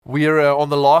We're on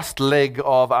the last leg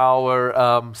of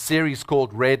our series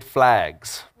called Red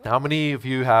Flags. How many of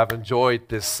you have enjoyed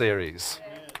this series?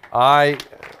 I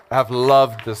have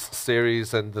loved this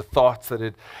series and the thoughts that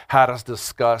it had us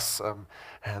discuss,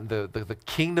 and the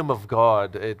kingdom of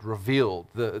God it revealed,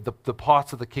 the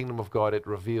parts of the kingdom of God it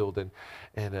revealed, and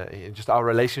in just our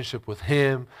relationship with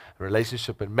Him,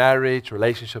 relationship in marriage,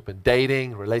 relationship in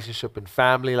dating, relationship in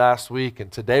family last week, and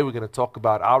today we're going to talk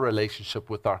about our relationship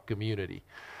with our community.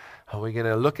 And we're going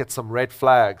to look at some red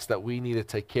flags that we need to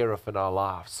take care of in our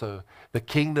lives so the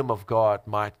kingdom of God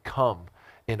might come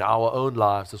in our own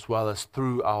lives as well as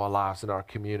through our lives in our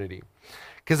community.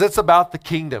 Because it's about the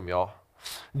kingdom, y'all.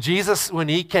 Jesus, when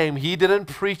He came, He didn't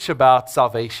preach about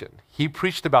salvation. He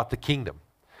preached about the kingdom.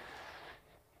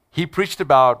 He preached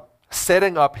about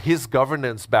setting up His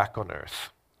governance back on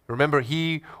earth. Remember,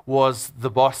 He was the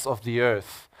boss of the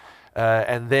earth,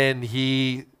 and then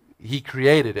He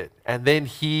created it, and then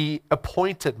He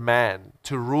appointed man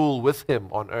to rule with Him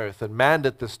on earth, and man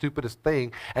did the stupidest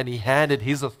thing, and he handed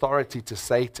his authority to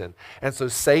Satan, and so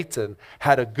Satan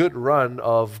had a good run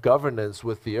of governance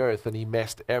with the earth, and he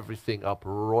messed everything up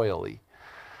royally.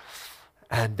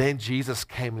 And then Jesus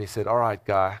came and He said, all right,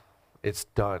 guy, it's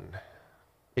done.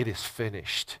 It is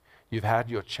finished. You've had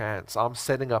your chance. I'm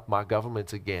setting up my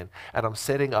government again, and I'm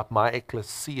setting up my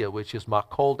ecclesia, which is my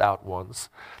called out ones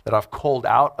that I've called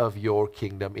out of your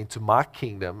kingdom into my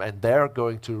kingdom, and they're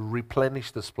going to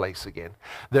replenish this place again.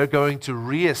 They're going to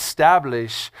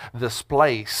reestablish this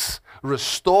place,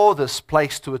 restore this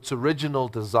place to its original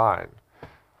design.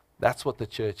 That's what the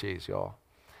church is, y'all.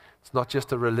 It's not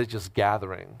just a religious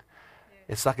gathering.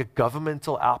 It's like a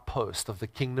governmental outpost of the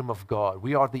kingdom of God.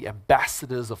 We are the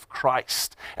ambassadors of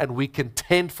Christ, and we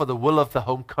contend for the will of the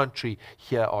home country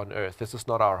here on earth. This is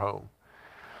not our home,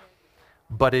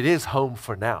 but it is home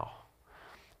for now.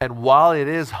 And while it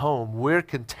is home, we're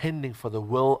contending for the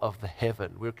will of the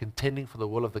heaven. We're contending for the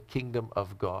will of the kingdom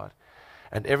of God.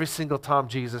 And every single time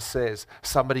Jesus says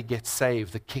somebody gets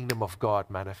saved, the kingdom of God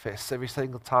manifests. Every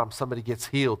single time somebody gets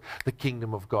healed, the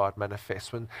kingdom of God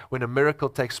manifests. When a miracle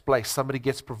takes place, somebody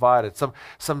gets provided.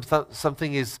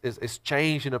 Something is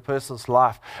changed in a person's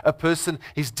life. A person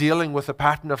is dealing with a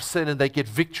pattern of sin and they get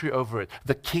victory over it.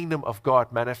 The kingdom of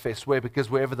God manifests. Where? Because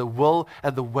wherever the will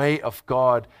and the way of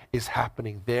God is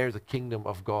happening, there the kingdom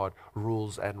of God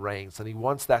rules and reigns. And He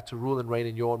wants that to rule and reign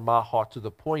in your and my heart to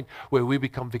the point where we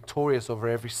become victorious over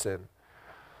every sin,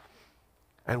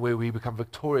 and where we become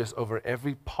victorious over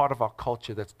every part of our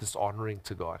culture that's dishonoring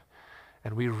to God,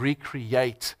 and we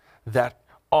recreate that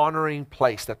honoring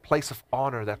place, that place of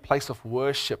honor, that place of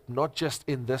worship, not just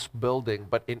in this building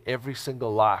but in every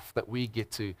single life that we get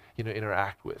to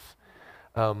interact with.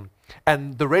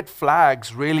 And the red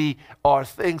flags really are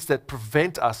things that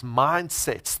prevent us,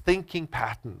 mindsets, thinking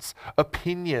patterns,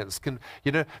 opinions,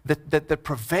 that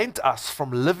prevent us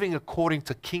from living according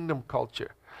to kingdom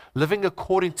culture, living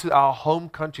according to our home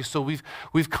country. So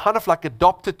we've kind of like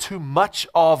adopted too much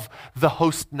of the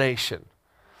host nation.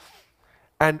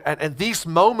 And these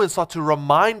moments are to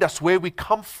remind us where we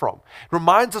come from,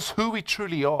 reminds us who we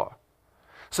truly are,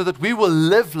 so that we will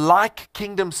live like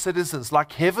kingdom citizens,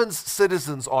 like heaven's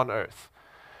citizens on earth.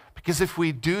 Because if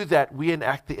we do that, we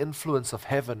enact the influence of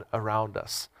heaven around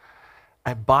us.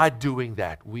 And by doing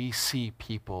that, we see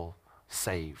people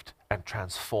saved and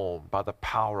transformed by the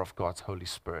power of God's Holy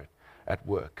Spirit at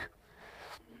work.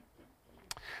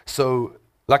 So,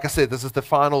 like I said, this is the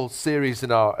final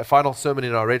sermon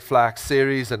in our Red Flag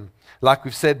series. And like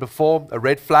we've said before, a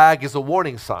red flag is a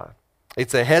warning sign.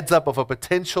 It's a heads up of a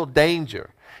potential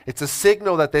danger. It's a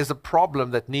signal that there's a problem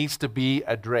that needs to be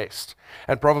addressed.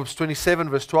 And Proverbs 27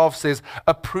 verse 12 says,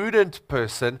 a prudent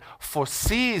person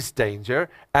foresees danger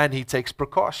and he takes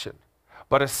precaution.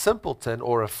 But a simpleton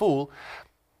or a fool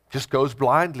just goes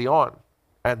blindly on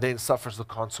and then suffers the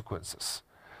consequences.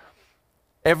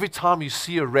 Every time you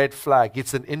see a red flag,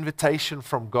 it's an invitation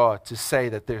from God to say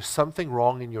that there's something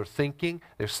wrong in your thinking,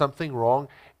 there's something wrong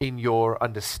in your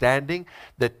understanding,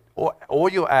 or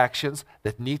your actions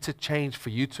that need to change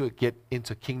for you to get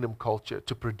into kingdom culture,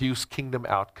 to produce kingdom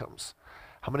outcomes.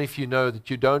 How many of you know that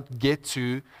you don't get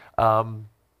to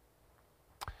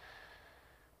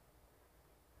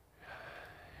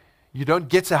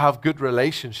have good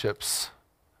relationships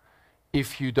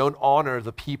if you don't honor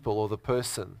the people or the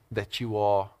person that you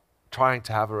are trying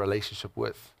to have a relationship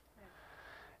with?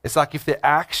 It's like if the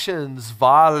actions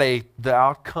violate the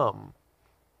outcome,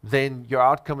 then your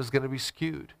outcome is going to be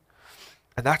skewed.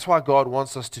 And that's why God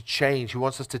wants us to change. He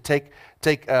wants us to take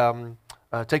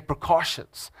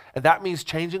precautions. And that means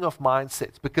changing of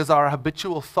mindsets, because our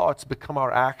habitual thoughts become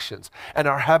our actions. And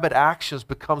our habit actions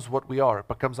becomes what we are. It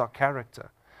becomes our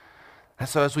character. And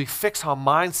so as we fix our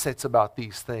mindsets about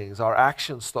these things, our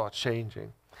actions start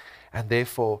changing. And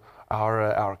therefore,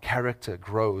 our character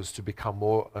grows to become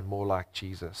more and more like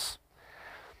Jesus.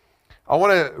 I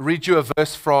want to read you a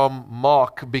verse from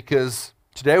Mark, because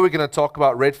today we're going to talk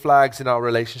about red flags in our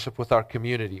relationship with our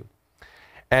community.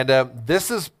 And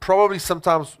this is probably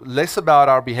sometimes less about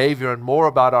our behavior and more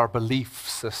about our belief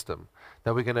system,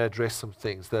 that we're going to address some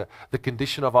things, the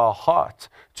condition of our heart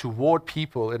toward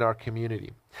people in our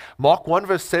community. Mark 1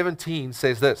 verse 17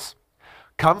 says this,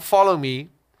 "Come follow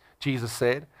me," Jesus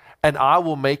said, "and I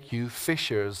will make you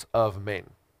fishers of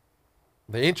men."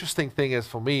 The interesting thing is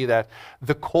for me that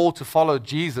the call to follow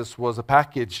Jesus was a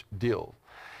package deal.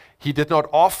 He did not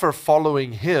offer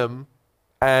following him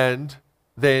and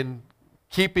then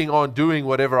keeping on doing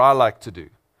whatever I like to do.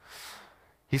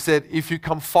 He said, if you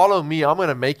come follow me, I'm going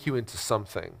to make you into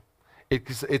something.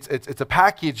 It's a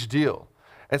package deal.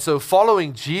 And so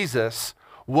following Jesus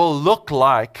will look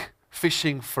like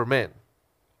fishing for men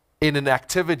in an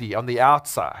activity on the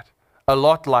outside, a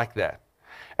lot like that.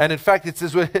 And in fact, it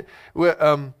says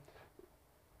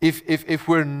if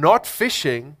we're not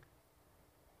fishing,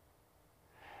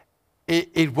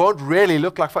 it won't really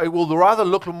look like, it will rather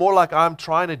look more like I'm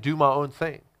trying to do my own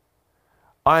thing.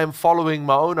 I am following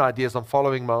my own ideas. I'm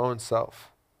following my own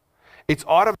self. It's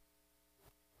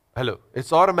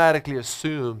automatically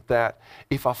assumed that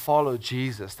if I follow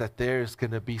Jesus, that there's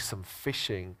going to be some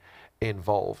fishing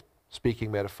involved,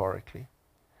 speaking metaphorically.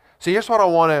 So here's what I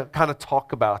want to kind of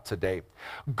talk about today.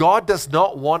 God does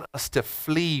not want us to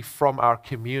flee from our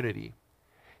community.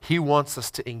 He wants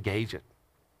us to engage it.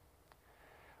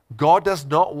 God does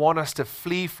not want us to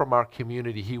flee from our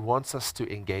community. He wants us to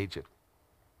engage it.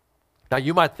 Now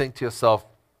you might think to yourself,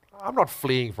 I'm not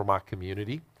fleeing from our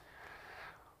community.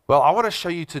 Well, I want to show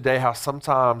you today how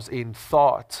sometimes in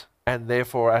thought and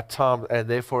therefore at times, and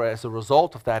therefore as a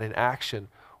result of that in action,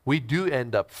 we do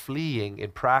end up fleeing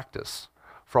in practice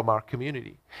from our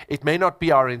community. It may not be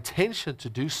our intention to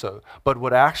do so, but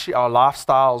what actually our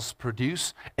lifestyles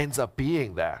produce ends up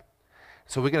being that.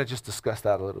 So we're going to just discuss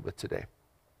that a little bit today.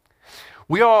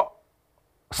 We are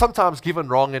sometimes given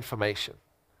wrong information.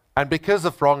 And because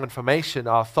of wrong information,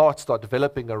 our thoughts start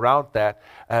developing around that,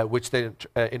 which then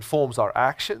informs our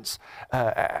actions.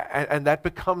 And that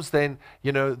becomes then,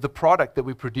 the product that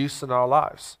we produce in our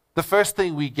lives. The first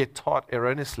thing we get taught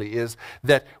erroneously is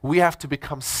that we have to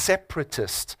become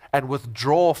separatist and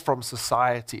withdraw from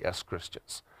society as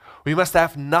Christians. We must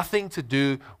have nothing to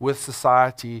do with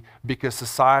society because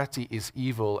society is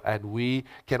evil and we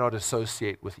cannot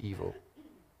associate with evil.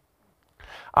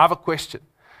 I have a question.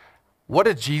 What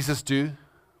did Jesus do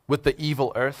with the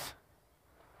evil earth?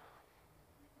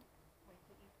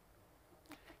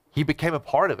 He became a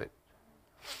part of it.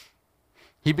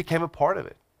 He became a part of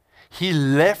it. He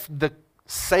left the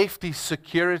safety,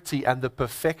 security, and the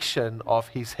perfection of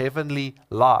his heavenly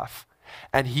life,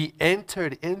 and he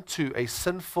entered into a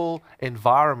sinful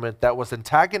environment that was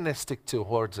antagonistic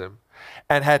towards him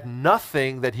and had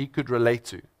nothing that he could relate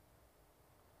to.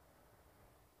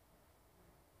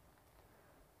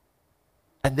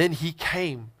 And then he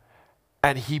came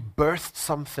and he birthed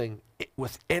something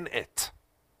within it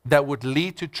that would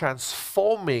lead to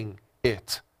transforming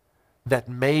it, that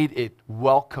made it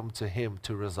welcome to him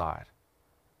to reside.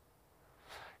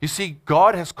 You see,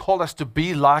 God has called us to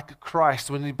be like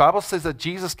Christ. When the Bible says that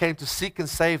Jesus came to seek and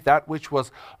save that which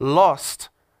was lost,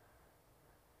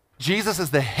 Jesus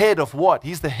is the head of what?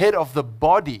 He's the head of the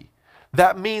body.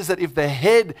 That means that if the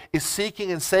head is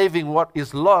seeking and saving what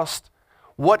is lost,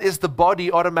 what is the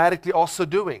body automatically also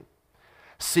doing?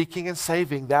 Seeking and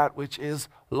saving that which is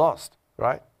lost,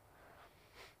 right?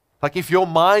 Like if your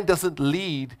mind doesn't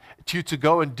lead you to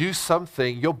go and do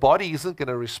something, your body isn't going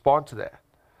to respond to that.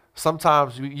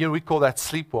 Sometimes we call that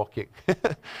sleepwalking.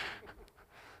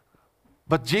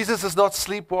 But Jesus is not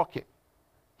sleepwalking.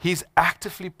 He's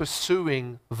actively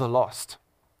pursuing the lost.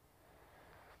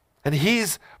 And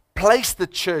he's placed the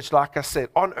church, like I said,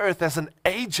 on earth as an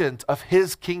agent of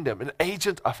his kingdom, an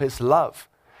agent of his love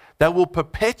that will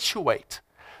perpetuate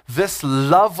this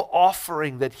love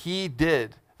offering that he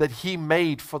did, that he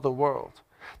made for the world.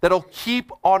 That'll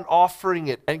keep on offering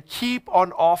it and keep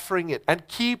on offering it and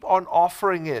keep on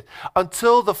offering it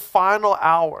until the final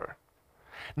hour.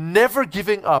 Never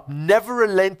giving up, never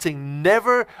relenting,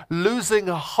 never losing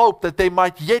hope that there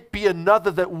might yet be another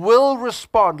that will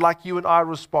respond like you and I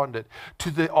responded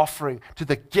to the offering, to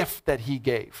the gift that he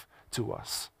gave to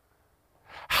us.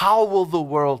 How will the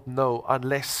world know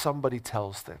unless somebody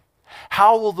tells them?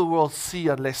 How will the world see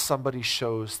unless somebody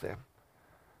shows them?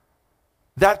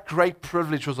 That great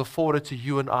privilege was afforded to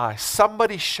you and I.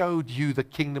 Somebody showed you the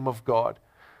kingdom of God.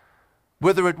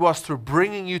 whether it was through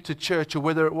bringing you to church or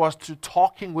whether it was through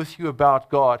talking with you about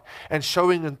God and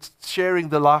showing and sharing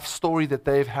the life story that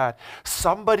they've had,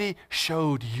 somebody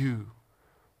showed you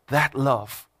that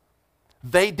love.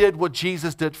 They did what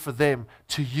Jesus did for them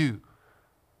to you.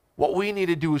 What we need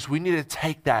to do is we need to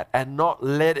take that and not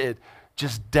let it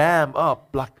just dam up,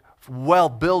 like well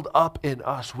build up in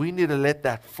us. We need to let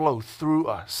that flow through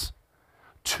us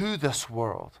to this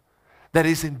world that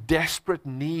is in desperate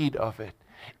need of it,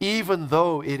 even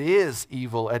though it is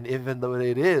evil and even though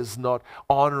it is not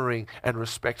honoring and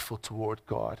respectful toward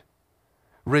God.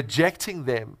 Rejecting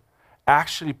them,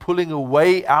 actually pulling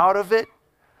away out of it,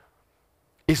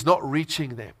 is not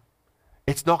reaching them.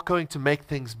 It's not going to make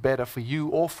things better for you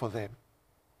or for them.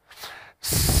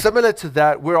 Similar to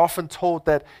that, we're often told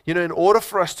that, in order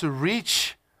for us to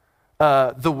reach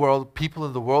the world, people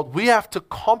in the world, we have to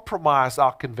compromise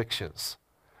our convictions.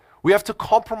 We have to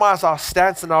compromise our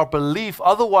stance and our belief.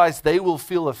 Otherwise, they will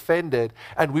feel offended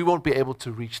and we won't be able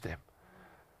to reach them.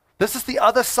 This is the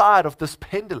other side of this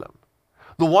pendulum.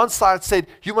 The one side said,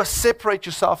 you must separate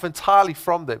yourself entirely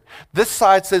from them. This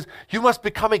side says, you must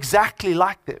become exactly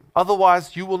like them.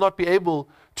 Otherwise, you will not be able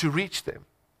to reach them.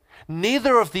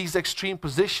 Neither of these extreme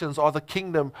positions are the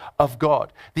kingdom of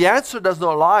God. The answer does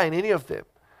not lie in any of them.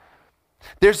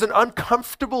 There's an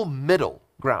uncomfortable middle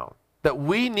ground that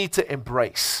we need to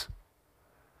embrace.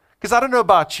 Because I don't know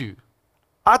about you,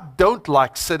 I don't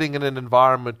like sitting in an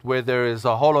environment where there is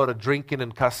a whole lot of drinking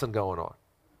and cussing going on.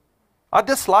 I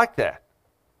dislike that.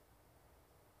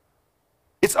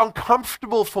 It's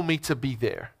uncomfortable for me to be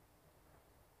there.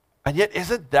 And yet,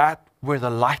 isn't that where the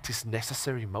light is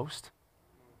necessary most?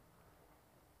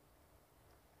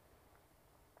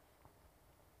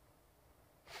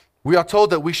 We are told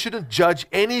that we shouldn't judge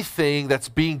anything that's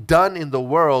being done in the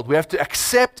world. We have to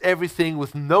accept everything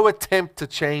with no attempt to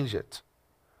change it.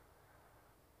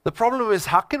 The problem is,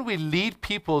 how can we lead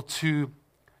people to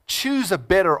choose a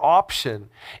better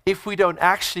option if we don't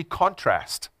actually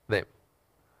contrast them?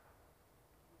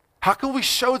 How can we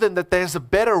show them that there's a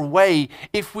better way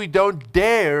if we don't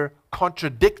dare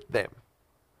contradict them?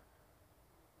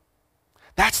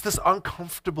 That's this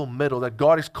uncomfortable middle that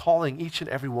God is calling each and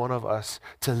every one of us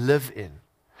to live in.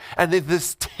 And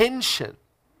this tension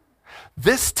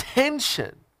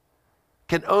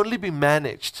can only be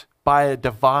managed by a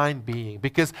divine being,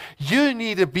 because you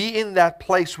need to be in that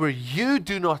place where you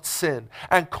do not sin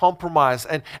and compromise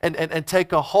and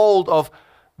take a hold of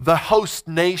the host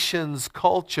nation's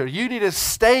culture. You need to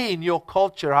stay in your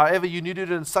culture. However, you need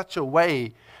it in such a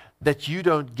way that you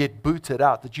don't get booted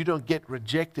out, that you don't get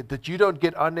rejected, that you don't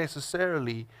get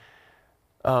unnecessarily,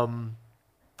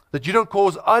 that you don't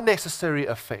cause unnecessary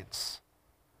offense.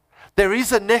 There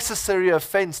is a necessary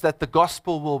offense that the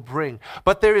gospel will bring,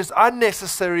 but there is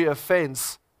unnecessary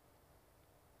offense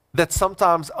that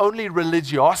sometimes only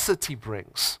religiosity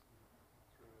brings.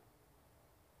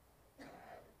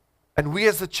 And we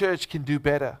as a church can do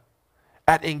better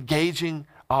at engaging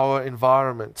our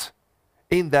environment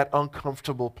in that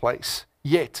uncomfortable place,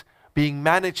 yet being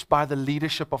managed by the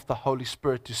leadership of the Holy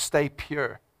Spirit to stay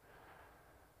pure,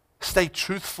 stay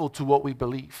truthful to what we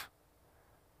believe,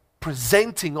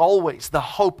 presenting always the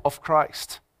hope of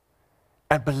Christ,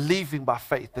 and believing by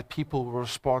faith that people will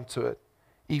respond to it,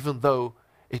 even though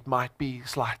it might be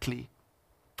slightly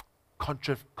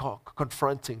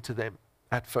confronting to them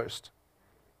at first.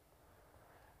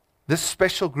 This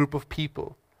special group of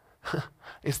people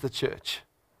is the church.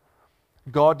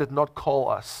 God did not call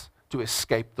us to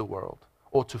escape the world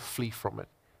or to flee from it.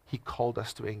 He called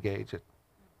us to engage it.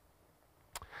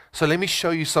 So let me show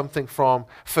you something from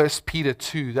 1 Peter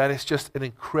 2. That is just an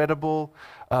incredible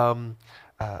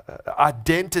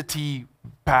identity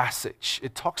passage.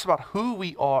 It talks about who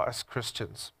we are as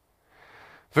Christians.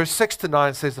 Verse 6 to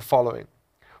 9 says the following.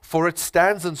 For it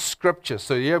stands in Scripture.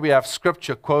 So here we have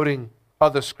Scripture quoting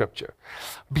other Scripture.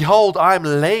 Behold, I am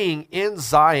laying in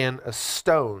Zion a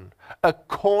stone, a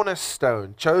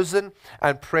cornerstone, chosen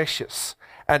and precious,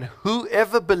 and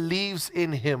whoever believes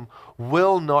in him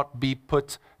will not be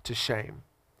put to shame.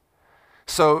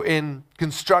 So in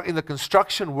the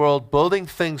construction world, building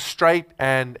things straight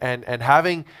and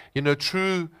having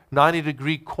true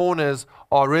 90-degree corners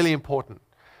are really important.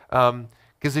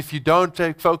 Because if you don't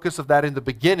take focus of that in the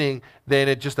beginning, then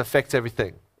it just affects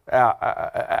everything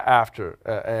after,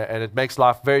 and it makes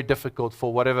life very difficult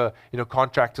for whatever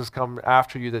contractors come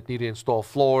after you that need to install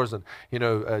floors and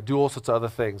do all sorts of other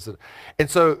things. And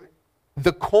so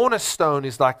the cornerstone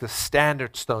is like the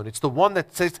standard stone. It's the one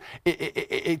that says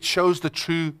it shows the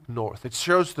true north. It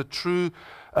shows the true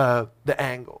the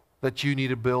angle that you need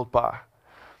to build by.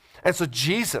 And so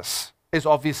Jesus is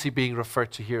obviously being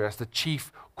referred to here as the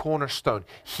chief cornerstone.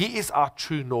 He is our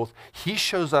true north. He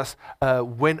shows us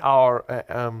when our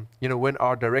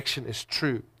direction is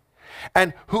true.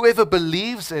 And whoever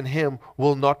believes in him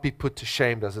will not be put to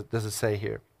shame, does it say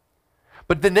here.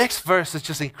 But the next verse is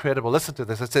just incredible. Listen to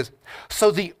this. It says,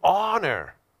 so the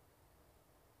honor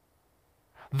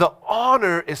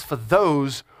is for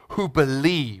those who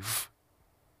believe.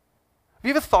 Have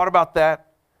you ever thought about that?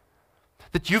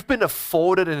 That you've been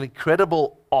afforded an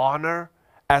incredible honor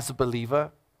as a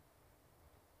believer?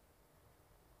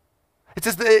 It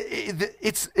says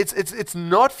it's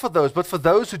not for those, but for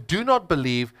those who do not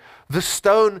believe, the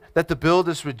stone that the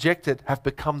builders rejected have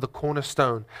become the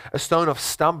cornerstone, a stone of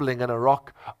stumbling and a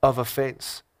rock of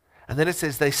offense. And then it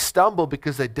says they stumble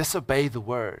because they disobey the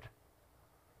word.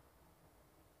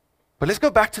 But let's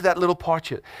go back to that little part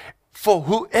here. For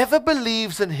whoever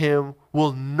believes in him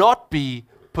will not be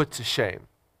put to shame.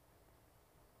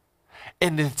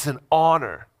 And it's an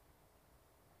honor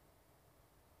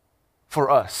for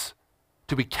us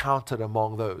to be counted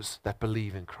among those that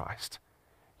believe in Christ.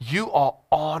 You are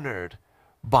honored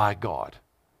by God.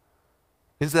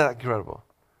 Isn't that incredible?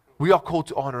 We are called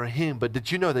to honor him, but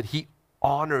did you know that he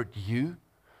honored you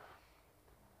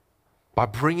by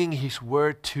bringing his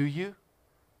word to you?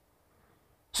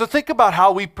 So think about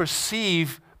how we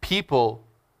perceive people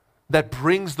that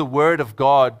brings the word of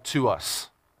God to us.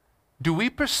 Do we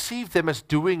perceive them as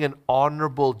doing an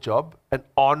honorable job, an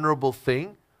honorable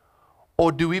thing?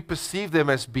 Or do we perceive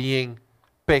them as being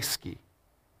pesky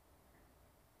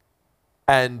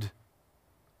and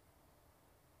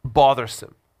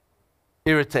bothersome,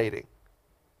 irritating?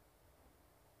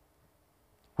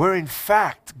 Where in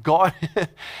fact, God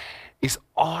is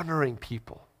honoring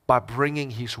people by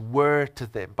bringing his word to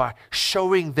them, by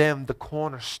showing them the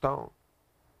cornerstone.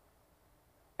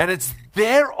 And it's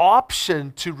their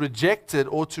option to reject it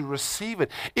or to receive it.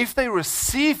 If they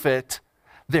receive it,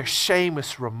 their shame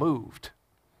is removed.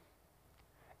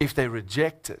 If they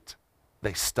reject it,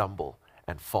 they stumble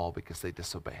and fall because they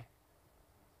disobey.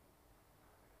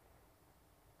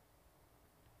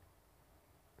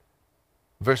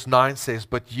 Verse 9 says,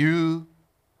 but you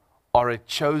are a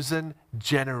chosen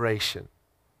generation.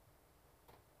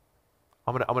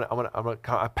 I'm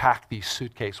gonna pack these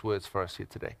suitcase words for us here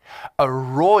today. A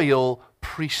royal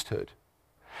priesthood.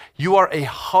 You are a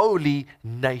holy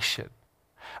nation.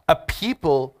 A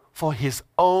people for his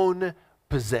own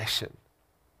possession,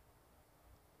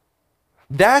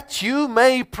 that you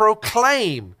may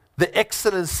proclaim the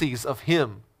excellencies of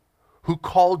him who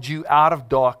called you out of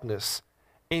darkness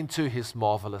into his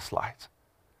marvelous light.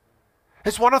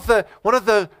 It's one of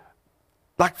the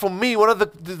like for me, one of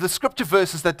the scripture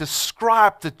verses that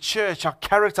describe the church, our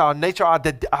character, our nature,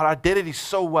 our identity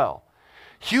so well.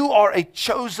 You are a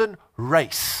chosen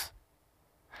race.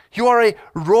 You are a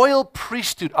royal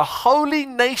priesthood, a holy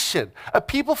nation, a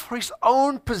people for his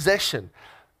own possession,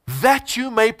 that you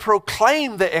may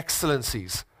proclaim the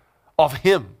excellencies of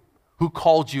him who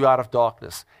called you out of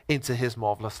darkness into his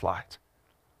marvelous light.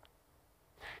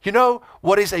 You know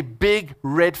what is a big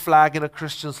red flag in a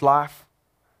Christian's life?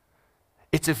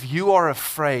 It's if you are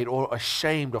afraid or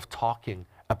ashamed of talking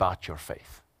about your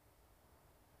faith.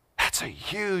 That's a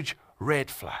huge red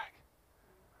flag.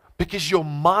 Because your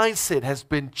mindset has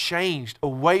been changed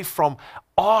away from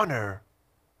honor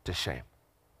to shame.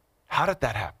 How did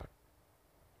that happen?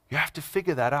 You have to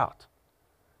figure that out.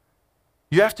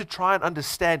 You have to try and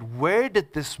understand, where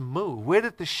did this move? Where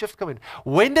did this shift come in?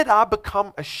 When did I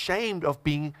become ashamed of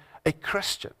being a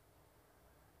Christian?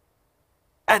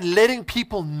 And letting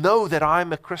people know that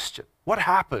I'm a Christian. What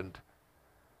happened?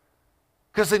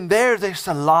 Because in there's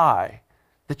a lie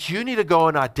that you need to go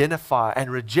and identify and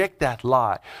reject that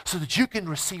lie so that you can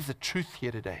receive the truth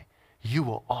here today. You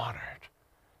were honored.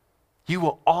 You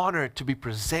were honored to be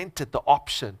presented the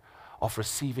option of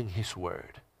receiving his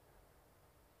word.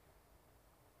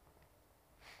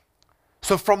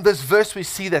 So from this verse we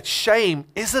see that shame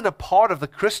isn't a part of the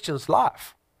Christian's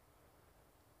life.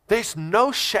 There's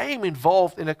no shame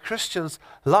involved in a Christian's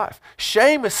life.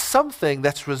 Shame is something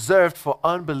that's reserved for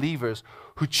unbelievers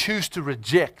who choose to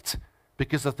reject,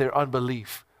 because of their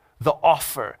unbelief, the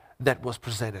offer that was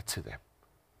presented to them.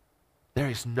 There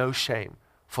is no shame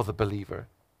for the believer.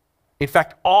 In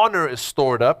fact, honor is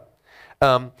stored up.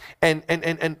 And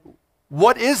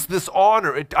what is this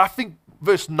honor? I think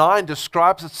verse 9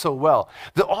 describes it so well.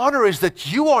 The honor is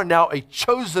that you are now a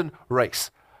chosen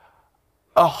race,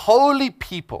 a holy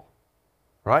people,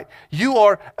 right? You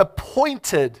are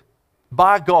appointed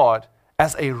by God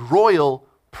as a royal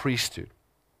priesthood.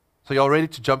 So y'all ready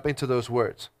to jump into those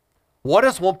words? What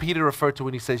does 1 Peter refer to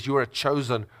when he says you are a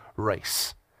chosen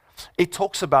race? It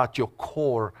talks about your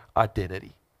core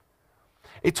identity.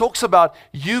 It talks about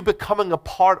you becoming a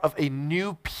part of a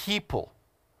new people,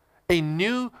 a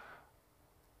new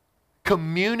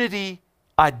community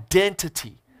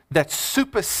identity that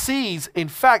supersedes, in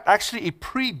fact, actually it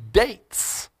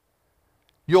predates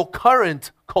your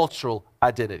current cultural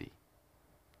identity.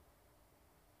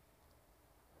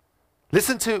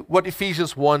 Listen to what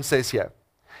Ephesians 1 says here.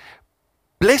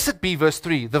 Blessed be, verse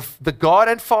 3, the God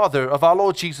and Father of our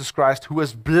Lord Jesus Christ, who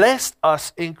has blessed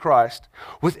us in Christ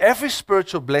with every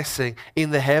spiritual blessing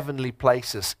in the heavenly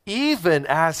places, even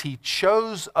as He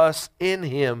chose us in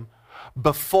Him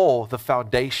before the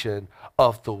foundation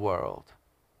of the world.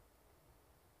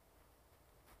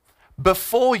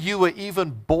 Before you were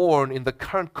even born in the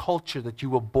current culture that you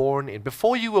were born in,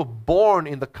 before you were born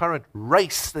in the current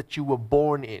race that you were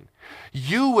born in,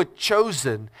 you were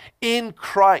chosen in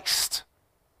Christ.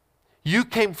 You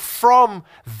came from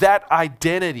that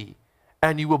identity,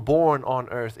 and you were born on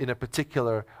earth in a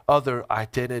particular other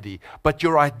identity. But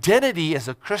your identity as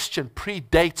a Christian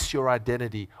predates your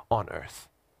identity on earth.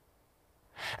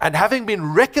 And having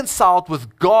been reconciled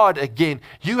with God again,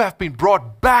 you have been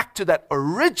brought back to that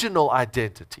original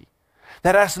identity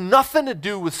that has nothing to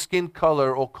do with skin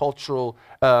color or cultural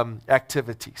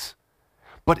activities,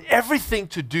 but everything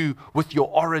to do with your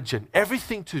origin,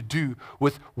 everything to do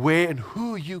with where and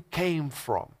who you came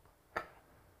from.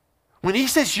 When he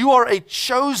says you are a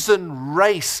chosen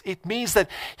race, it means that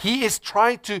he is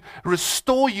trying to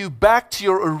restore you back to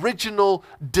your original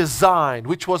design,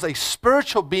 which was a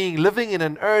spiritual being living in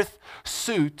an earth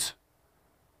suit.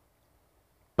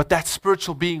 But that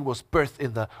spiritual being was birthed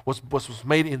in was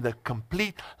made in the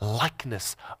complete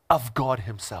likeness of God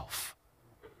Himself.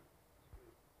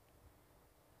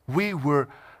 We were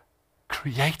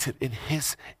created in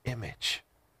His image.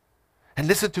 And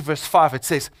listen to verse 5. It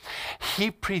says, He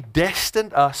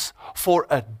predestined us for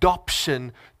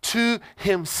adoption to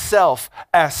Himself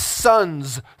as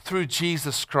sons through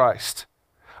Jesus Christ,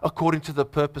 according to the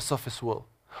purpose of His will.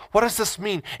 What does this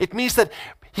mean? It means that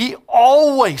He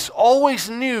always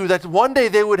knew that one day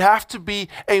there would have to be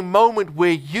a moment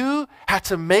where you had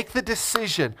to make the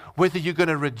decision whether you're going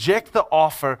to reject the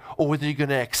offer or whether you're going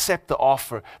to accept the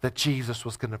offer that Jesus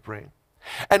was going to bring.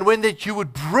 And when you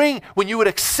would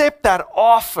accept that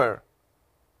offer,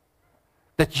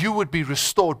 that you would be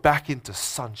restored back into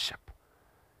sonship.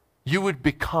 You would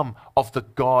become of the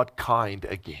God kind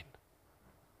again.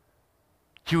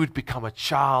 You would become a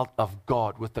child of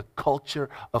God with the culture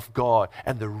of God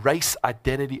and the race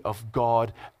identity of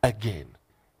God again.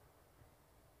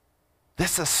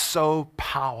 This is so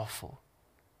powerful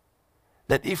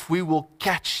that if we will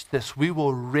catch this, we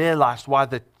will realize why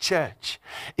the church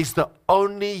is the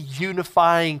only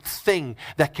unifying thing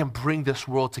that can bring this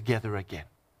world together again.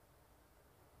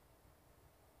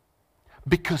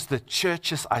 Because the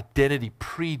church's identity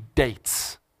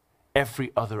predates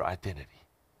every other identity.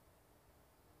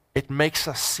 It makes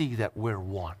us see that we're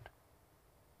one.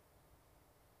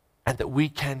 And that we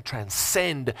can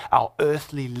transcend our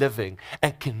earthly living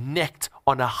and connect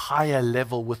on a higher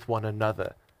level with one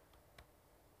another.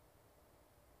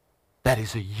 That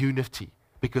is a unity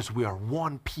because we are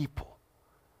one people.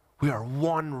 We are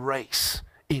one race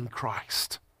in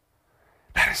Christ.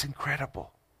 That is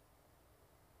incredible.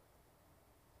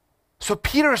 So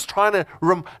Peter is trying to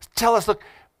tell us, look,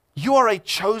 you are a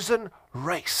chosen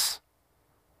race.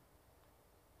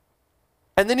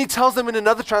 And then he tells them in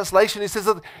another translation, he says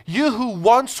that you who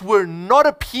once were not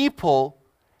a people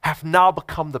have now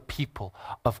become the people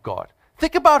of God.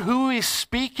 Think about who he's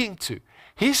speaking to.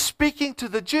 He's speaking to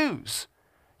the Jews.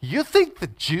 You think the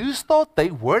Jews thought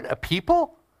they weren't a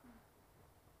people?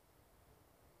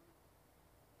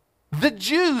 The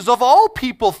Jews of all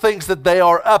people thinks that they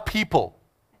are a people.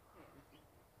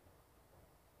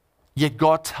 Yet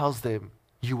God tells them,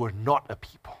 you are not a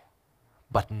people,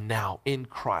 but now in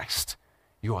Christ,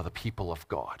 you are the people of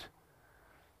God.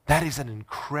 That is an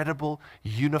incredible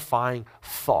unifying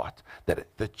thought that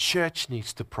the church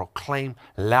needs to proclaim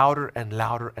louder and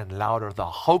louder and louder. The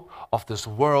hope of this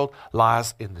world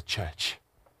lies in the church.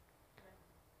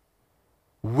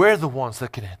 We're the ones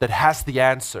that has the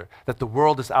answer that the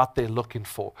world is out there looking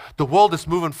for. The world is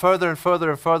moving further and further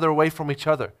and further away from each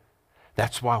other.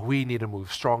 That's why we need to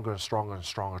move stronger and stronger and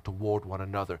stronger toward one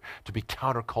another, to be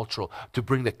countercultural, to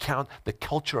bring the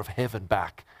culture of heaven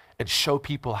back and show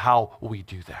people how we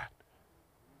do that.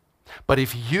 But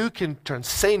if you can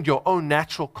transcend your own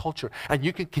natural culture and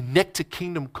you can connect to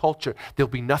kingdom culture, there'll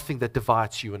be nothing that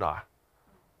divides you and I.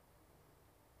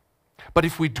 But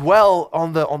if we dwell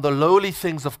on the lowly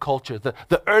things of culture,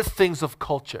 the earth things of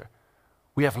culture,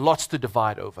 we have lots to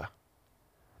divide over.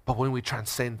 But when we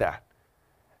transcend that,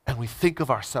 and we think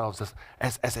of ourselves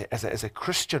as a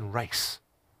Christian race,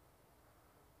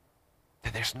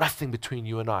 then there's nothing between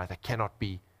you and I that cannot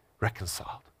be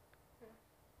reconciled.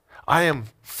 I am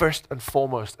first and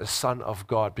foremost a son of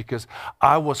God because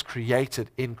I was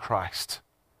created in Christ.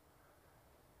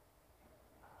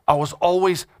 I was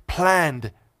always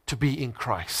planned to be in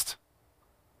Christ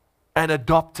and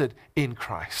adopted in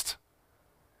Christ.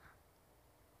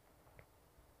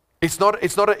 It's not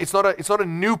a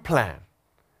new plan.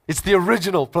 It's the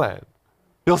original plan.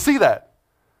 You'll see that.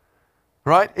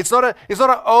 Right? It's not a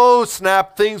oh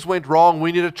snap, things went wrong,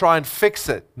 we need to try and fix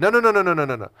it. No.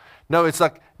 No, it's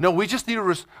like, no, we just need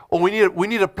we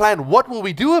need a plan. What will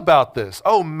we do about this?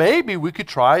 Oh, maybe we could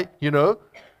try, No.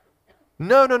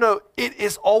 It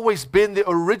has always been the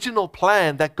original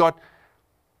plan that got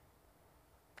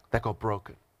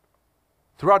broken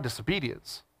through our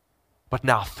disobedience. But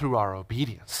now through our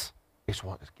obedience, it's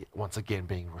once again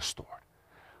being restored.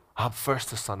 I'm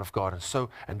first a son of God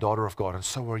and daughter of God, and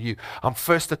so are you. I'm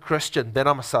first a Christian, then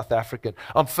I'm a South African.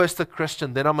 I'm first a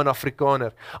Christian, then I'm an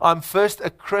Afrikaner. I'm first a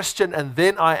Christian, and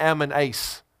then I am an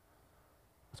ace.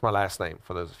 That's my last name,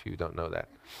 for those of you who don't know that.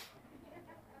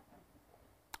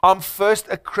 I'm first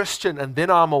a Christian, and then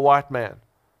I'm a white man.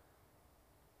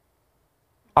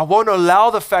 I won't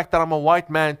allow the fact that I'm a white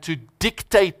man to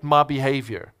dictate my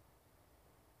behavior.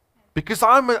 Because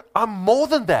I'm more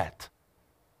than that.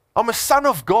 I'm a son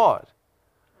of God.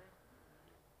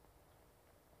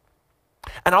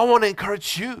 And I want to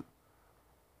encourage you.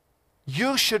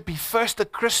 You should be first a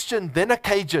Christian, then a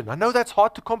Cajun. I know that's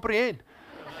hard to comprehend.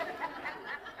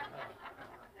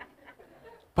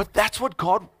 But that's what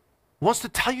God wants to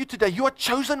tell you today. You are a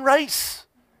chosen race.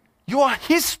 You are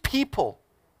His people.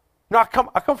 I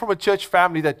come from a church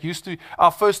family that used to,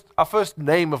 our first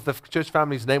name of the church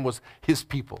family's name was His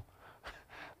People.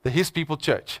 The His People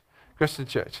Church, Christian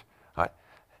church. Right?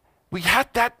 We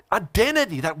had that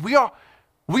identity that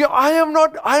I am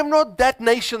not that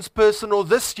nation's person or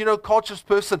this, culture's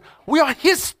person. We are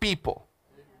His people.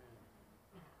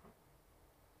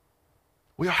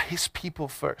 We are His people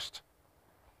first.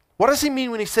 What does He mean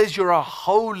when He says you're a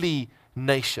holy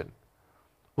nation?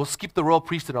 We'll skip the royal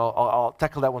priesthood. I'll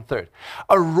tackle that one third.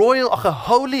 A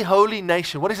holy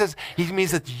nation. What He says, He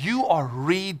means that you are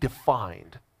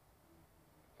redefined.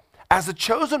 As a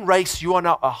chosen race, you are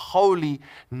now a holy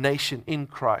nation in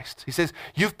Christ. He says,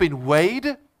 you've been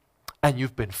weighed and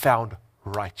you've been found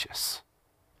righteous.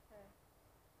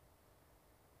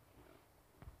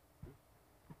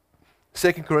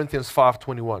 Second Corinthians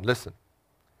 5:21. Listen.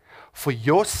 For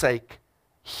your sake,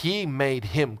 He made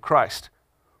Him, Christ,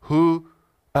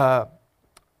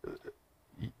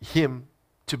 Him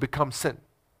to become sin,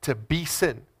 to be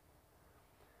sin,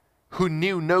 who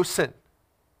knew no sin.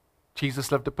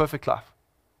 Jesus lived a perfect life,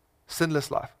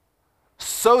 sinless life,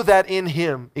 so that in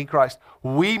Him, in Christ,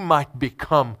 we might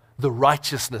become the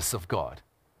righteousness of God.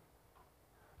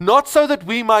 Not so that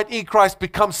we might in Christ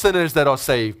become sinners that are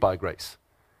saved by grace.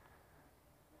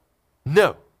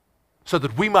 No, so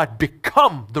that we might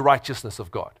become the righteousness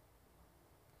of God.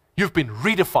 You've been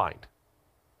redefined.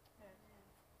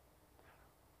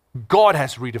 God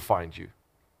has redefined you.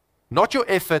 Not your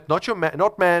effort, not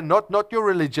your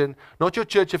religion, not your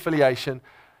church affiliation.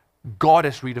 God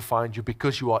has redefined you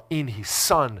because you are in His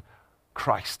Son,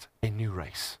 Christ, a new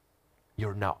race.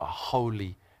 You're now a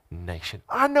holy nation.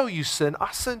 I know you sin.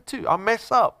 I sin too. I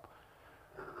mess up.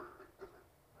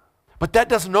 But that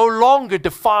does no longer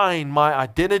define my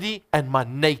identity and my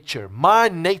nature. My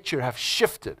nature has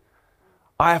shifted.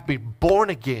 I have been born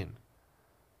again.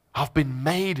 I've been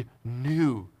made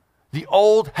new. The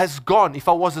old has gone. If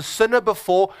I was a sinner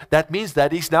before, that means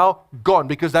that is now gone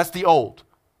because that's the old.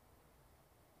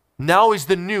 Now is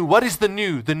the new. What is the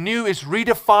new? The new is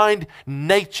redefined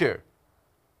nature.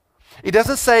 It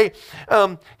doesn't say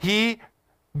He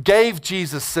gave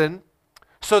Jesus sin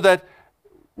so that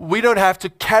we don't have to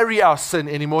carry our sin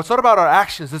anymore. It's not about our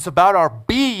actions. It's about our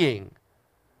being.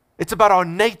 It's about our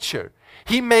nature.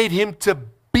 He made Him to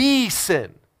be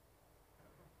sin.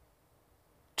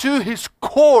 To His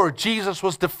core, Jesus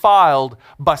was defiled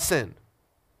by sin,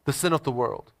 the sin of the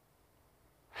world.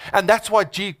 And that's why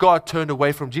God turned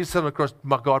away from Jesus. Said on the cross,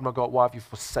 my God, why have you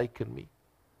forsaken me?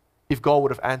 If God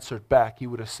would have answered back, He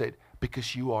would have said,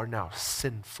 because you are now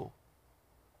sinful.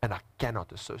 And I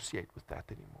cannot associate with that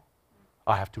anymore.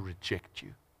 I have to reject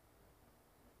you.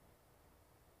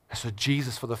 And so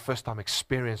Jesus, for the first time,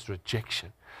 experienced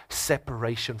rejection,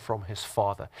 separation from His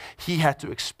Father. He had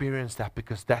to experience that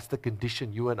because that's the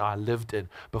condition you and I lived in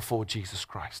before Jesus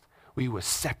Christ. We were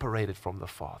separated from the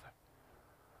Father.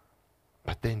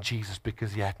 But then Jesus,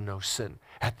 because he had no sin,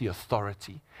 had the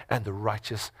authority and the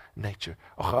righteous nature.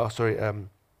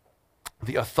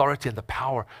 The authority and the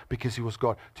power, because he was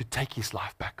God, to take his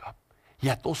life back up. He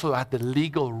had also had the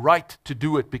legal right to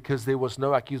do it because there was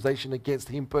no accusation against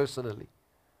him personally.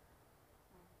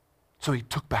 So he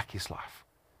took back his life.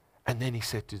 And then he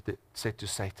said to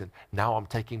Satan, now I'm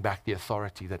taking back the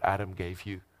authority that Adam gave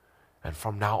you. And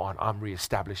from now on, I'm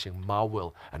reestablishing my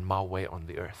will and my way on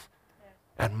the earth.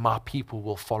 And my people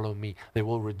will follow me. They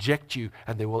will reject you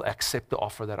and they will accept the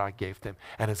offer that I gave them.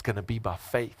 And it's going to be by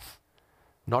faith,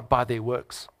 not by their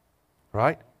works.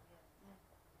 Right?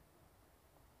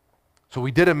 So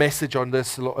we did a message on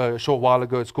this a short while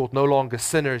ago. It's called No Longer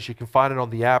Sinners. You can find it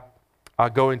on the app. I'll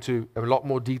go into a lot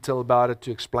more detail about it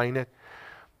to explain it.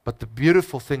 But the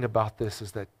beautiful thing about this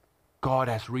is that God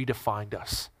has redefined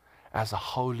us as a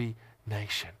holy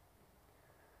nation.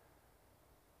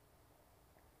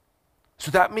 So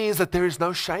that means that there is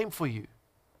no shame for you.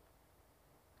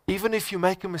 Even if you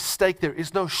make a mistake, there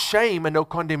is no shame and no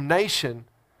condemnation.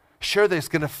 Sure, you're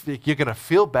going to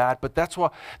feel bad, but that's why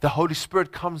the Holy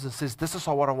Spirit comes and says, this is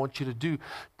what I want you to do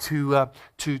to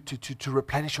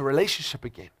replenish your relationship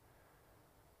again.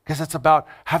 Because it's about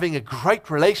having a great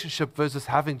relationship versus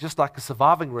having just like a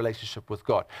surviving relationship with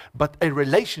God. But a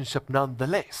relationship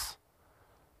nonetheless.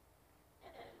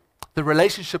 The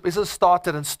relationship isn't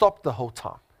started and stopped the whole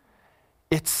time.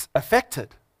 It's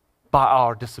affected by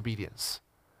our disobedience.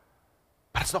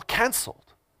 But it's not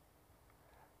canceled.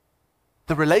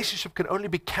 The relationship can only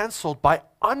be canceled by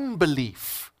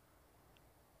unbelief,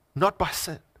 not by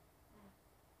sin.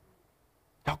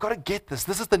 Now, I've got to get this.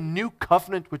 This is the new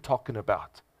covenant we're talking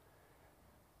about.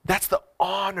 That's the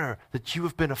honor that you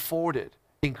have been afforded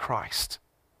in Christ,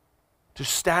 to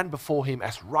stand before him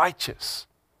as righteous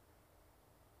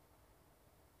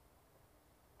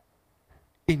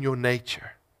in your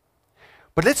nature.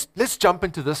 But let's jump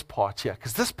into this part here,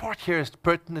 because this part here is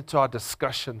pertinent to our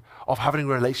discussion of having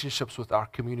relationships with our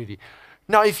community.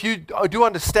 Now, if you do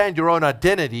understand your own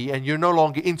identity and you're no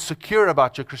longer insecure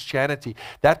about your Christianity,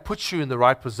 that puts you in the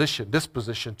right position, this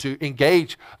position, to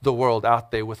engage the world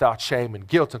out there without shame and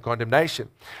guilt and condemnation.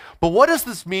 But what does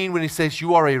this mean when he says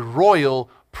you are a royal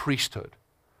priesthood?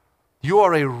 You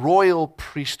are a royal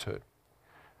priesthood.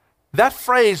 That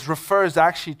phrase refers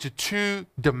actually to two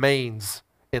domains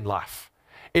in life.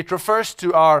 It refers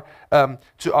to our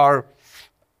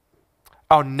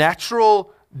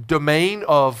natural domain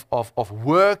of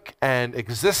work and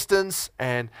existence,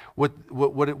 and what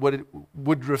it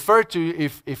would refer to,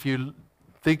 if you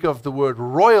think of the word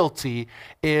royalty,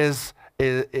 is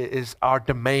our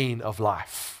domain of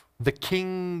life, the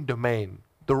king domain.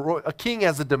 A king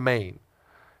has a domain.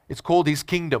 It's called his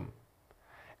kingdom.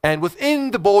 And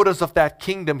within the borders of that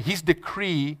kingdom, his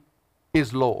decree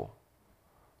is law.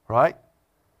 Right?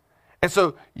 And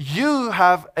so you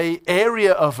have an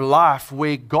area of life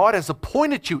where God has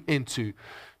appointed you into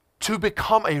to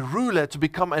become a ruler, to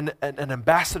become an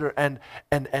ambassador and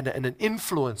an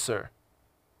influencer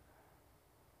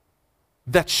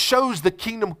that shows the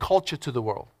kingdom culture to the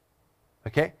world.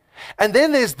 Okay? And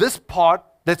then there's this part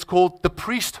that's called the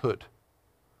priesthood.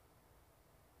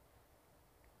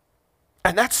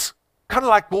 And that's kind of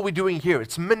like what we're doing here.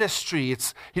 It's ministry.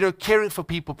 It's, caring for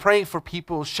people, praying for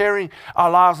people, sharing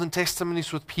our lives and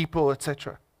testimonies with people,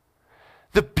 etc.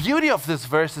 The beauty of this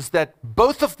verse is that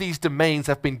both of these domains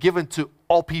have been given to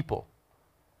all people.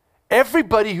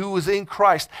 Everybody who is in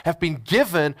Christ have been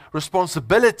given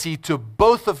responsibility to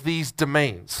both of these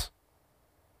domains.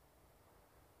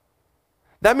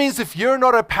 That means if you're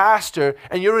not a pastor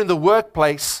and you're in the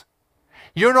workplace,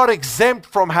 you're not exempt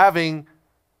from having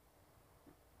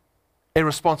a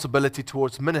responsibility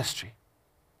towards ministry.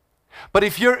 But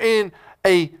if you're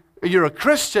a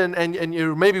Christian and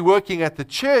you're maybe working at the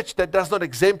church, that does not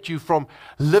exempt you from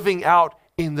living out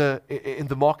in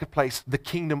the marketplace the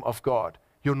kingdom of God,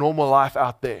 your normal life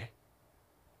out there.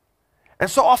 And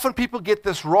so often people get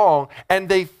this wrong, and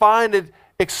they find it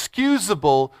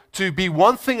excusable to be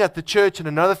one thing at the church and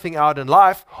another thing out in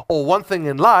life, or one thing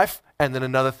in life and then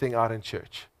another thing out in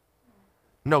church.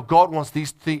 No, God wants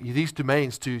these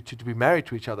domains to be married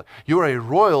to each other. You're a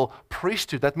royal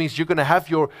priesthood. That means you're going to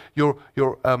have your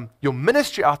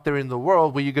ministry out there in the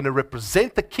world, where you're going to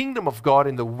represent the kingdom of God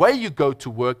in the way you go to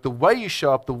work, the way you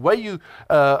show up, the way you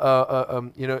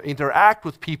interact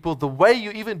with people, the way you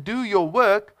even do your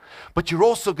work. But you're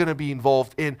also going to be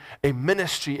involved in a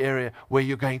ministry area where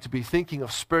you're going to be thinking of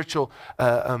the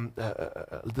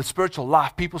spiritual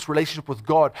life, people's relationship with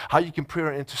God, how you can pray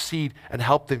and intercede and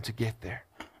help them to get there.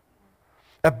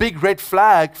 A big red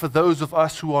flag for those of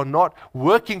us who are not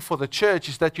working for the church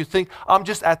is that you think, I'm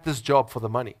just at this job for the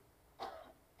money.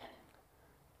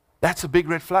 That's a big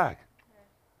red flag.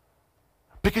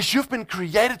 Because you've been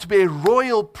created to be a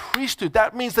royal priesthood.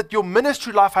 That means that your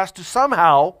ministry life has to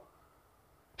somehow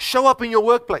show up in your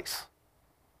workplace.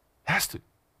 It has to.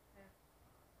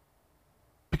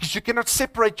 Because you cannot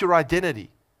separate your identity.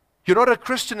 You're not a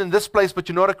Christian in this place, but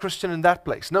you're not a Christian in that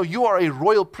place. No, you are a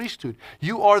royal priesthood.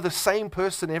 You are the same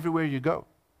person everywhere you go.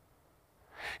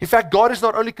 In fact, God is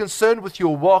not only concerned with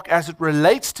your walk as it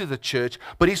relates to the church,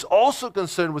 but He's also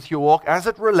concerned with your walk as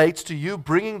it relates to you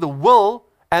bringing the will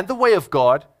and the way of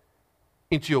God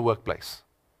into your workplace.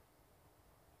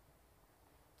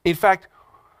 In fact,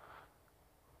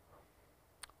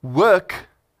 work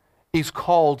is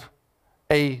called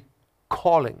a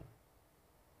calling.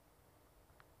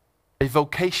 A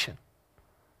vocation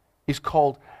is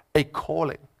called a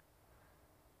calling.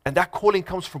 And that calling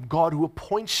comes from God, who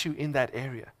appoints you in that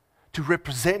area to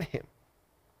represent Him.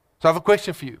 So I have a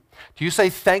question for you. Do you say,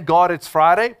 thank God it's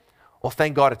Friday, or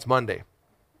thank God it's Monday?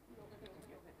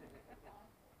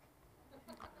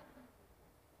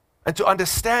 And to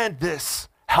understand this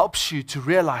helps you to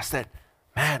realize that,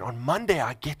 man, on Monday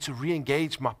I get to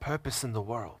re-engage my purpose in the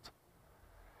world.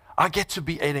 I get to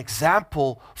be an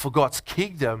example for God's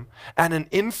kingdom and an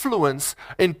influence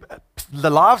in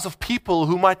the lives of people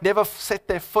who might never set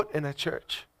their foot in a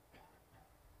church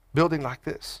building like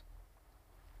this.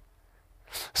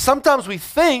 Sometimes we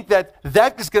think that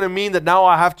that is going to mean that now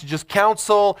I have to just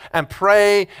counsel and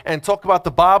pray and talk about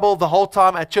the Bible the whole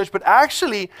time at church. But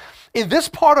actually, in this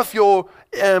part of your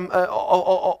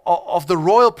of the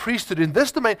royal priesthood, in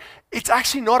this domain, it's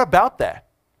actually not about that.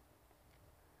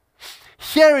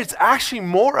 Here it's actually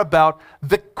more about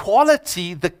the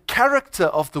quality, the character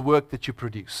of the work that you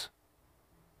produce.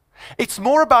 It's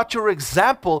more about your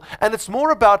example, and it's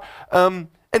more about, and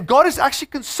God is actually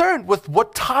concerned with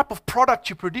what type of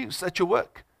product you produce at your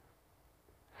work.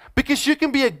 Because you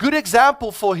can be a good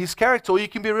example for His character, or you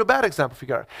can be a real bad example for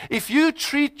your character. If you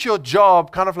treat your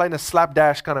job kind of like in a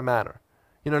slapdash kind of manner,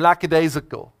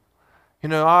 lackadaisical, I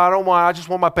don't want, I just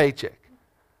want my paycheck.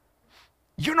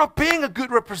 You're not being a good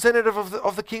representative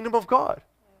of the kingdom of God.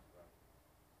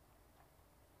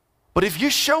 But if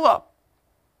you show up,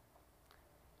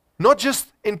 not just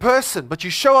in person, but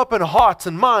you show up in heart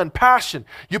and mind, passion,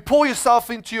 you pour yourself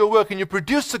into your work and you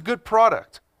produce a good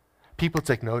product, people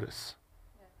take notice.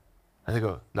 And they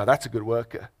go, now that's a good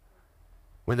worker.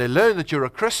 When they learn that you're a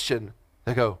Christian,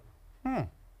 they go,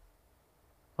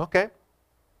 okay.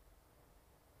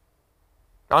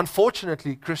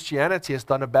 Unfortunately, Christianity has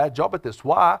done a bad job at this.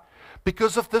 Why?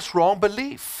 Because of this wrong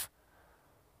belief.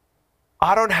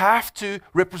 I don't have to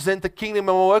represent the kingdom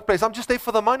in my workplace. I'm just there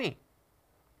for the money.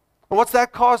 And what's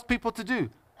that caused people to do?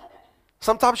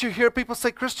 Sometimes you hear people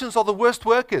say Christians are the worst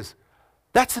workers.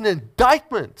 That's an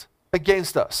indictment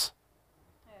against us.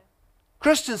 Yeah.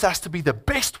 Christians has to be the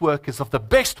best workers of the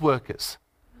best workers.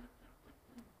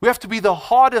 We have to be the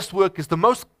hardest workers, the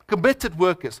most committed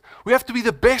workers. We have to be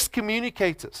the best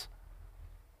communicators.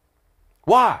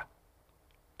 Why?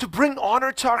 To bring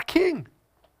honor to our King.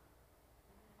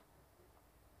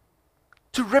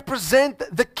 To represent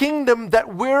the kingdom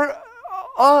that we're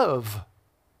of.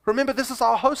 Remember, this is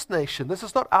our host nation. This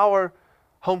is not our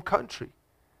home country.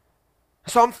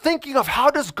 So I'm thinking of,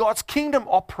 how does God's kingdom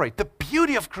operate? The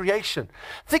beauty of creation.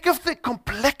 Think of the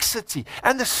complexity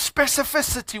and the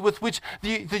specificity with which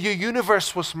the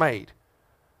universe was made.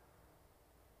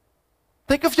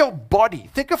 Think of your body.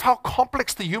 Think of how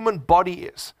complex the human body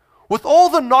is. With all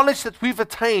the knowledge that we've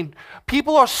attained,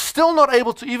 people are still not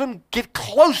able to even get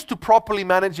close to properly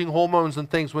managing hormones and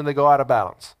things when they go out of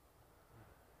balance.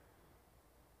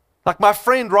 Like my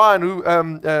friend Ryan, who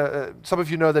some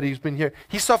of you know that he's been here,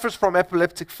 he suffers from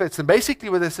epileptic fits. And basically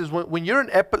what this is, when you're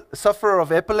an sufferer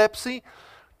of epilepsy,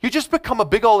 you just become a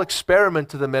big old experiment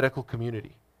to the medical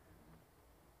community.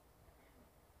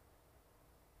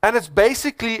 And it's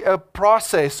basically a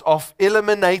process of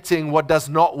eliminating what does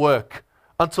not work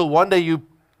until one day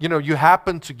you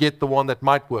happen to get the one that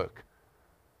might work.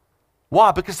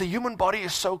 Why? Because the human body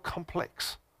is so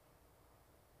complex.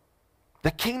 The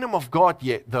kingdom of God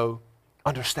yet, though,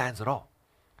 understands it all.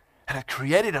 And it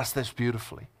created us this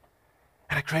beautifully.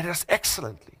 And it created us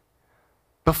excellently.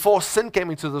 Before sin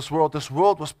came into this world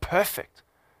was perfect.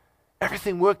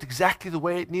 Everything worked exactly the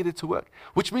way it needed to work.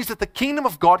 Which means that the kingdom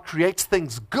of God creates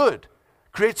things good.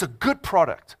 Creates a good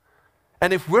product.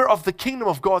 And if we're of the kingdom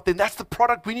of God, then that's the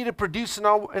product we need to produce in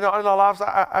our lives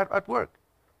at work.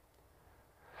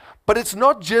 But it's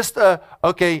not just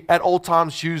at all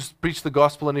times preach the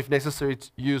gospel, and if necessary,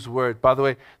 use word. By the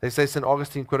way, they say St.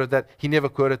 Augustine quoted that. He never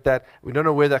quoted that. We don't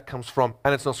know where that comes from,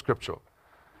 and it's not scriptural.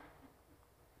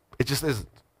 It just isn't.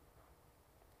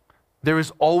 there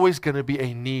is always going to be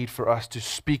a need for us to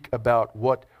speak about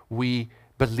what we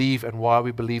believe and why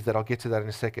we believe that. I'll get to that in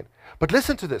a second. But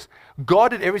listen to this. God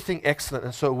did everything excellent.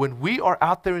 And so when we are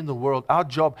out there in the world, our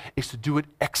job is to do it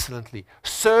excellently.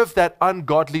 Serve that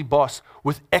ungodly boss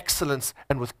with excellence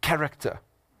and with character.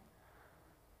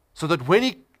 So that when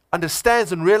he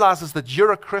understands and realizes that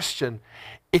you're a Christian,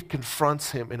 it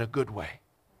confronts him in a good way.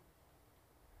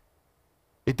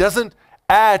 It doesn't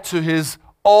add to his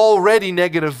already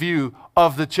negative view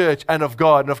of the church and of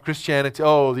God and of Christianity.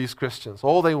 Oh, these Christians,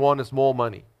 all they want is more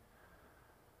money.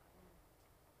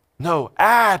 No,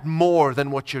 add more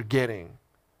than what you're getting.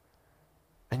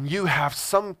 And you have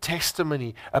some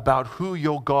testimony about who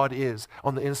your God is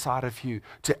on the inside of you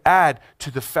to add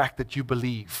to the fact that you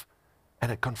believe.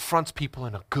 And it confronts people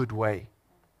in a good way.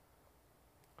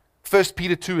 1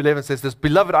 Peter 2:11 says this,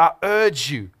 "Beloved, I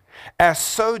urge you as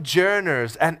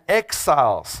sojourners and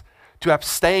exiles to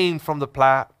abstain from the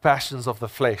passions of the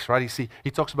flesh," right? You see,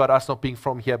 he talks about us not being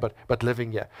from here, but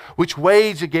living here, "which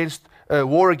wage against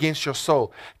war against your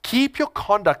soul. Keep your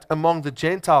conduct among the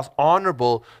Gentiles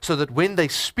honorable, so that when they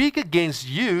speak against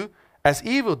you as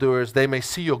evildoers, they may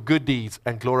see your good deeds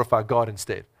and glorify God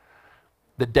instead."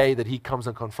 The day that he comes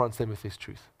and confronts them with his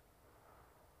truth.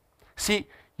 See,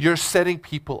 you're setting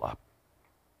people up.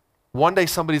 One day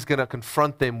somebody's going to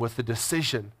confront them with the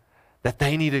decision that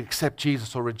they need to accept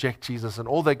Jesus or reject Jesus, and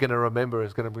all they're going to remember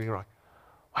is going to be like,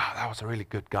 wow, that was a really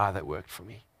good guy that worked for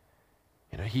me.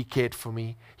 You know, he cared for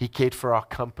me. He cared for our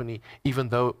company, even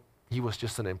though he was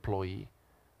just an employee.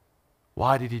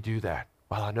 Why did he do that?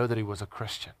 Well, I know that he was a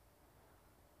Christian.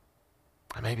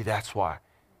 And maybe that's why.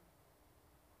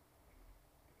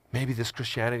 Maybe this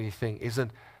Christianity thing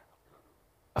isn't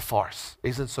a farce,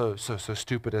 isn't so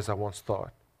stupid as I once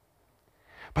thought.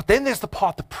 But then there's the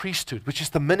part, the priesthood, which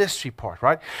is the ministry part,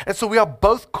 right? And so we are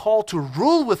both called to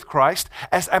rule with Christ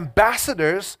as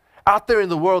ambassadors out there in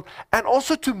the world, and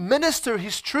also to minister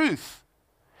his truth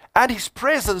and his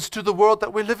presence to the world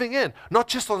that we're living in. Not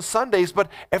just on Sundays,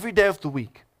 but every day of the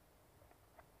week.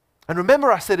 And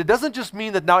remember, I said it doesn't just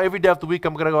mean that now every day of the week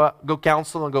I'm going to go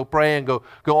counsel and go pray and go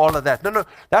all of that. No,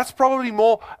 that's probably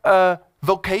more a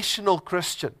vocational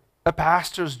Christian, a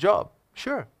pastor's job.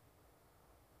 Sure.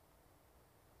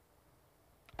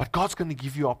 But God's going to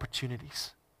give you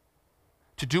opportunities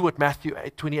to do what Matthew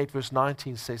 28 verse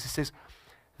 19 says. He says,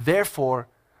 "Therefore,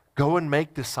 go and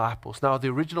make disciples." Now, the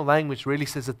original language really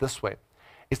says it this way.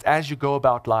 It's as you go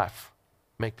about life,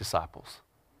 make disciples.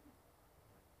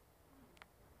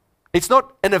 It's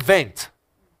not an event.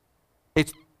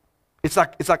 It's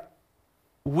like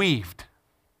weaved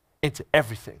into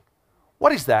everything.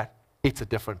 What is that? It's a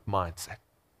different mindset.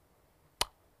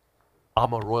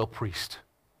 I'm a royal priest.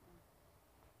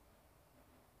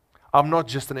 I'm not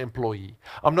just an employee.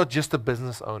 I'm not just a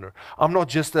business owner. I'm not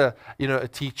just a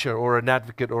teacher or an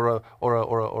advocate or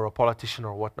a politician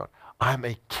or whatnot. I'm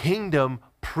a kingdom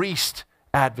priest,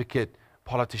 advocate,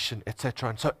 politician, etc.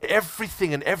 And so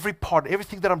everything and every part,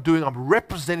 everything that I'm doing, I'm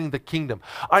representing the kingdom.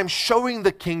 I'm showing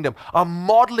the kingdom. I'm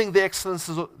modeling the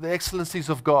excellencies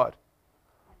of God.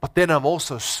 But then I'm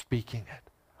also speaking it.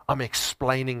 I'm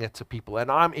explaining it to people. And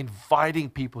I'm inviting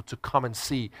people to come and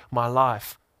see my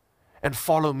life and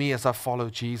follow me as I follow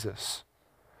Jesus.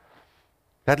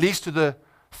 That leads to the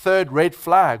third red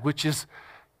flag, which is,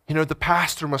 the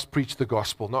pastor must preach the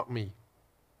gospel, not me.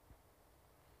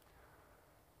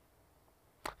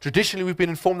 Traditionally, we've been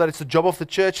informed that it's the job of the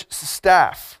church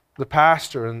staff, the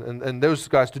pastor and those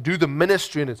guys to do the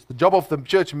ministry, and it's the job of the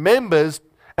church members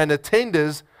and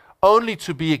attenders only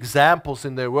to be examples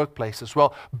in their workplaces.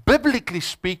 Well, biblically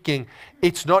speaking,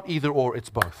 it's not either or, it's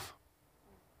both.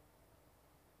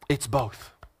 It's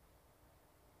both.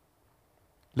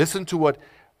 Listen to what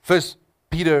 1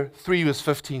 Peter 3 verse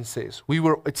 15 says.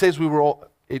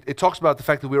 It talks about the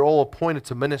fact that we're all appointed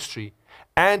to ministry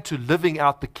and to living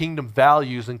out the kingdom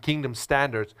values and kingdom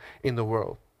standards in the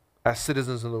world, as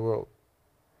citizens in the world.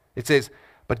 It says,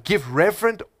 "But give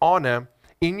reverent honor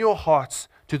in your hearts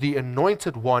to the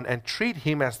Anointed One, and treat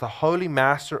him as the holy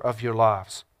master of your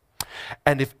lives.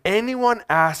 And if anyone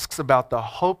asks about the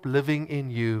hope living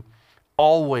in you,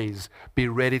 always be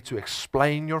ready to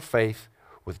explain your faith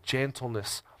with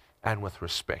gentleness and with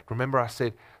respect." Remember, I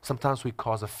said sometimes we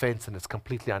cause offense and it's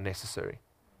completely unnecessary,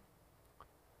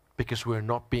 because we're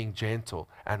not being gentle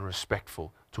and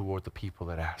respectful toward the people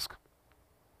that ask.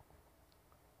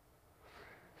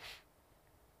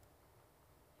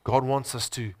 God wants us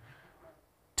to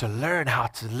learn how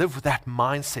to live with that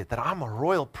mindset that I'm a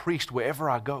royal priest wherever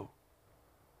I go.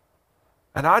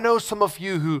 And I know some of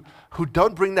you who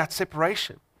don't bring that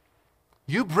separation.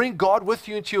 You bring God with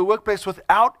you into your workplace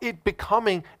without it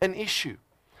becoming an issue.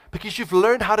 because you've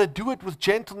learned how to do it with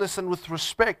gentleness and with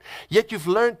respect, yet you've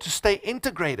learned to stay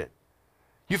integrated.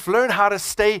 You've learned how to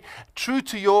stay true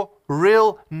to your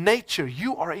real nature.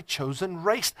 You are a chosen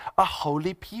race, a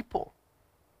holy people,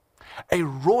 a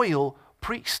royal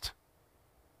priest.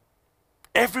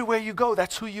 Everywhere you go,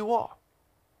 that's who you are.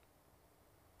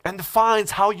 And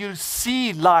defines how you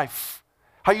see life,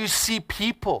 how you see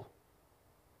people.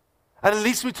 And it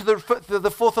leads me to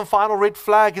the fourth and final red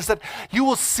flag, is that you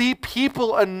will see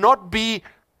people and not be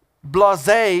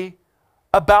blasé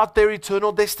about their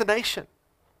eternal destination.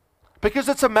 Because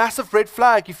it's a massive red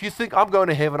flag if you think, I'm going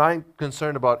to heaven, I ain't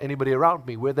concerned about anybody around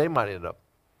me, where they might end up.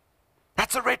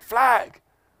 That's a red flag.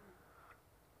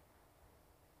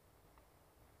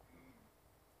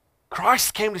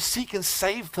 Christ came to seek and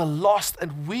save the lost,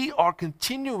 and we are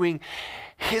continuing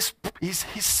his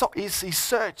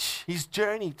search, his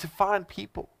journey to find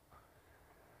people.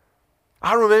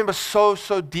 I remember so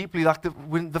deeply, like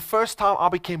when the first time I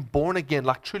became born again,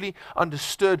 like truly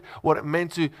understood what it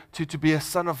meant to be a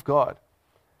son of God.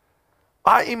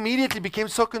 I immediately became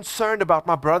so concerned about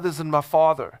my brothers and my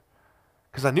father,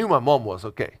 because I knew my mom was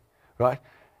okay, right?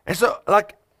 And so,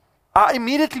 like, I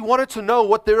immediately wanted to know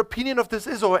what their opinion of this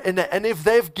is, and if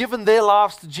they've given their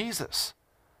lives to Jesus.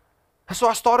 And so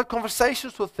I started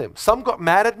conversations with them. Some got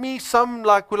mad at me, some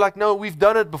were like, no, we've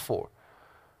done it before.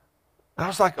 And I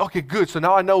was like, okay, good. So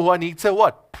now I know who I need to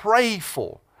what? Pray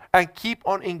for and keep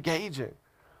on engaging.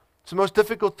 It's the most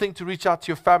difficult thing to reach out to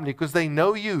your family because they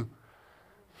know you.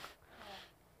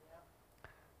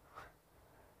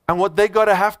 And what they're going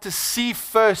to have to see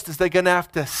first is they're going to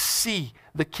have to see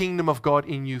the kingdom of God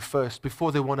in you first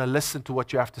before they want to listen to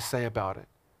what you have to say about it.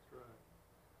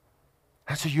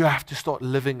 And so you have to start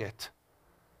living it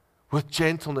with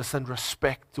gentleness and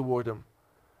respect toward them.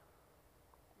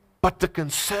 But the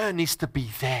concern needs to be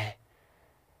there.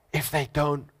 If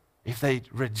they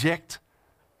reject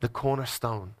the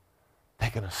cornerstone,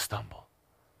 they're going to stumble.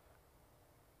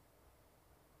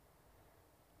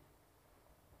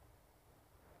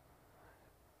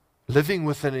 Living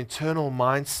with an eternal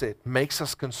mindset makes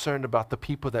us concerned about the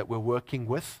people that we're working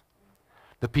with,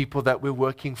 the people that we're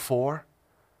working for,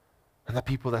 and the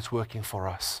people that's working for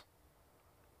us.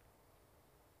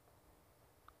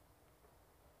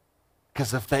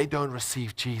 Because if they don't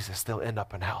receive Jesus, they'll end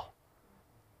up in hell.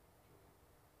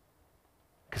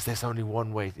 Because there's only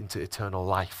one way into eternal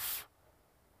life.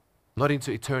 Not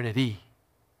into eternity,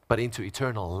 but into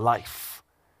eternal life.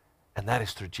 And that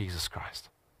is through Jesus Christ.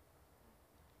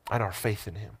 And our faith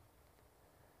in Him.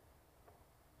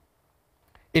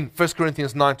 In 1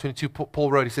 Corinthians 9:22,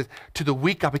 Paul wrote, he says, to the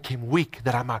weak I became weak,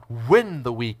 that I might win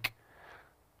the weak.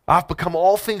 I've become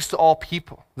all things to all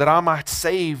people, that I might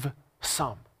save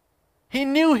some. He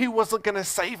knew he wasn't going to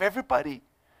save everybody.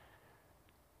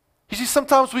 You see,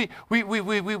 sometimes we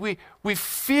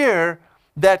fear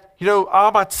that,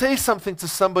 I might say something to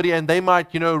somebody and they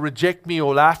might, reject me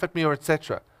or laugh at me or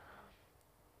etc.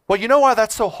 Well, you know why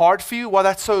that's so hard for you? Why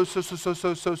that's so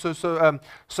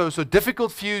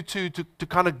difficult for you to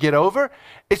kind of get over?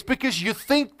 It's because you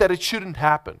think that it shouldn't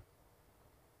happen.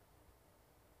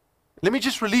 Let me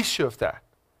just release you of that.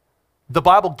 The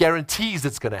Bible guarantees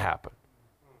it's going to happen.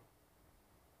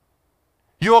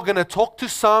 You're going to talk to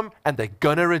some and they're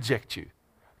going to reject you.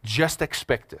 Just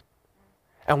expect it.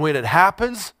 And when it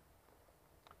happens,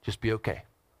 just be okay.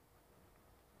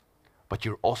 But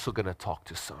you're also going to talk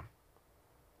to some.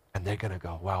 And they're going to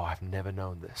go, wow, I've never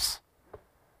known this.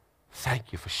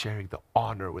 Thank you for sharing the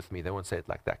honor with me. They won't say it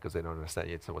like that because they don't understand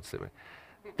yet. So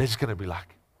they're just going to be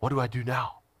like, what do I do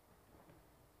now?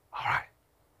 All right.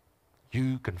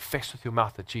 You confess with your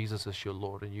mouth that Jesus is your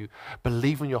Lord, and you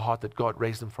believe in your heart that God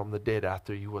raised him from the dead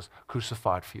after he was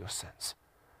crucified for your sins.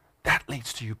 That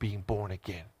leads to you being born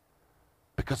again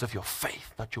because of your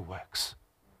faith, not your works.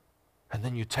 And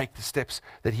then you take the steps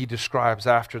that he describes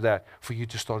after that for you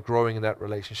to start growing in that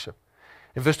relationship.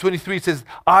 In verse 23 it says,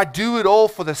 I do it all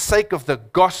for the sake of the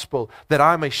gospel, that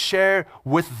I may share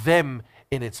with them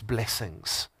in its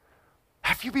blessings.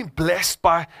 Have you been blessed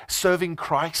by serving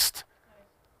Christ?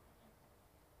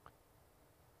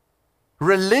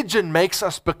 Religion makes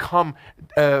us become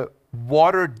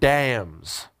water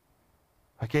dams.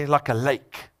 Okay, like a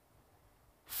lake.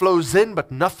 Flows in,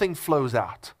 but nothing flows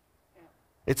out.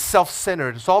 It's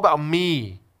self-centered. It's all about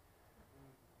me.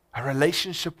 A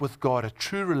relationship with God, a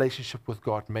true relationship with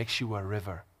God, makes you a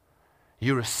river.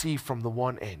 You receive from the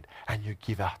one end, and you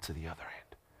give out to the other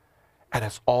end. And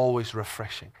it's always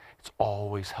refreshing. It's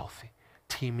always healthy.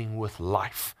 Teeming with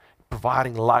life.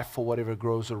 Providing life for whatever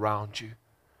grows around you.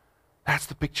 That's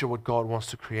the picture of what God wants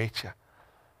to create you.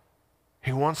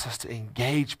 He wants us to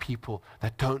engage people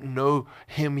that don't know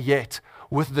Him yet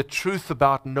with the truth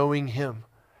about knowing Him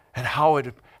and how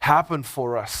it happened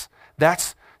for us.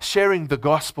 That's sharing the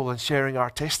gospel and sharing our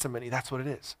testimony. That's what it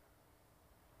is.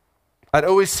 At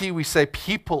OSC, we say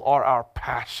people are our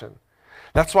passion.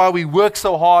 That's why we work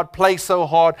so hard, play so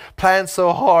hard, plan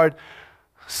so hard,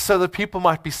 so that people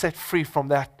might be set free from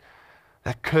that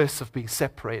curse of being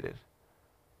separated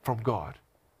from God,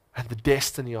 and the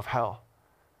destiny of hell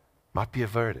might be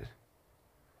averted.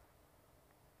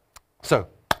 So,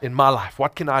 in my life,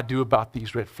 what can I do about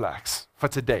these red flags for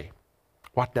today?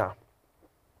 What now?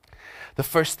 The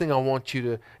first thing I want you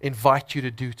to invite you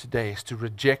to do today is to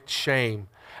reject shame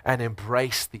and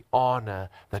embrace the honor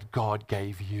that God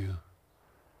gave you.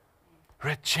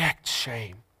 Reject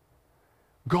shame.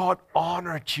 God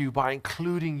honored you by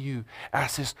including you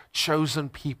as His chosen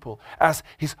people, as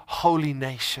His holy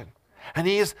nation. And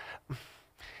He is...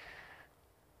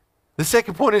 The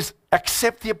second point is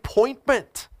accept the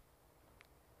appointment.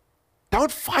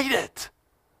 Don't fight it.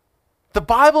 The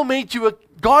Bible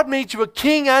God made you a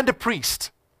king and a priest.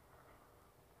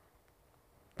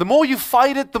 The more you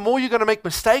fight it, the more you're going to make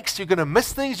mistakes, you're going to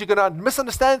miss things, you're going to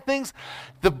misunderstand things.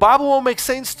 The Bible won't make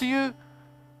sense to you.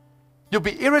 You'll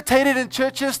be irritated in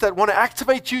churches that want to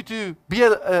activate you to be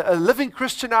a living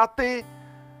Christian out there.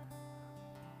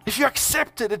 If you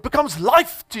accept it, it becomes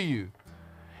life to you.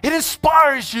 It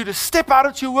inspires you to step out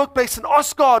into your workplace and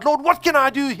ask God, Lord, what can I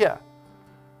do here?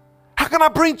 How can I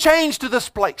bring change to this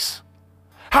place?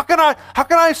 How can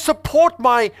I support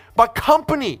my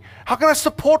company? How can I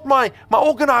support my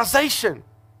organization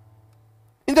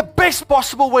in the best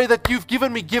possible way that you've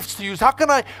given me gifts to use? How can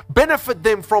I benefit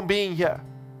them from being here?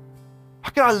 How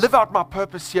can I live out my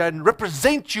purpose here and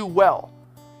represent you well?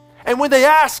 And when they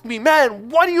ask me,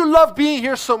 man, why do you love being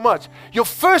here so much? Your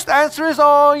first answer is,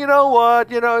 oh, you know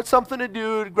what? It's something to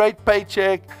do, great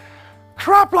paycheck.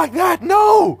 Crap like that.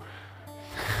 No.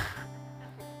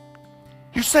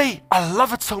 You say, I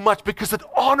love it so much because it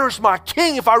honors my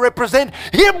King if I represent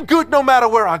Him good no matter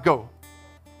where I go.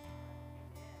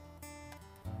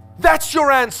 That's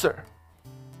your answer.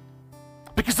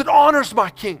 Because it honors my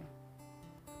King.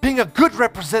 Being a good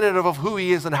representative of who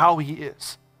He is and how He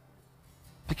is.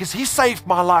 Because He saved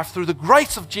my life through the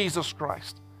grace of Jesus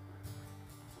Christ.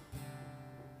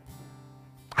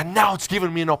 And now it's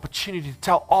given me an opportunity to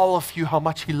tell all of you how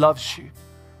much He loves you.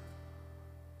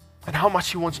 And how much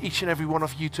He wants each and every one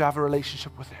of you to have a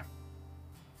relationship with Him.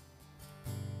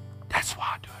 That's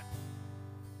why I do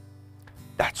it.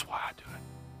 That's why I do it.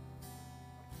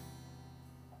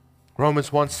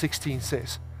 Romans 1:16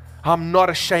 says, I'm not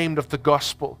ashamed of the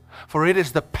gospel, for it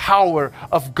is the power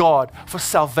of God for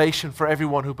salvation for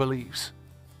everyone who believes.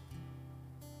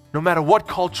 No matter what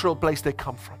cultural place they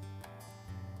come from.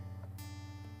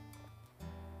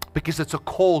 Because it's a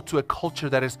call to a culture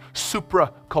that is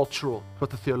supra-cultural, what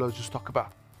the theologians talk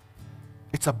about.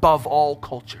 It's above all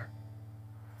culture.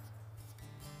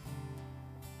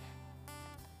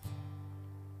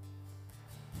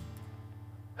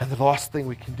 And the last thing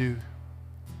we can do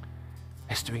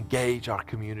is to engage our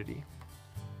community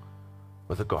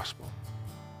with the gospel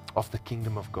of the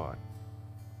kingdom of God.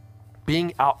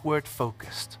 Being outward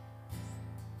focused.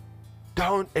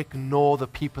 Don't ignore the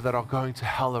people that are going to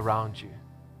hell around you.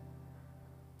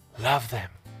 Love them.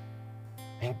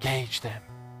 Engage them.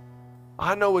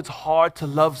 I know it's hard to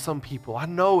love some people. I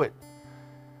know it.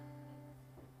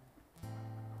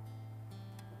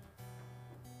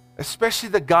 Especially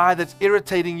the guy that's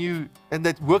irritating you and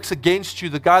that works against you,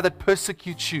 the guy that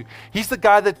persecutes you. He's the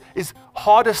guy that is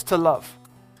hardest to love.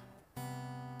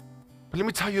 But let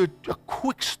me tell you a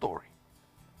quick story.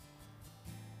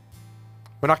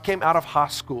 When I came out of high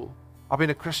school, I've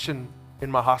been a Christian in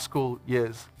my high school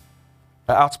years,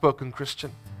 an outspoken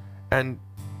Christian. And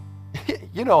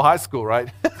you know high school, right?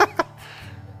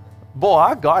 Boy,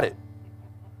 I got it.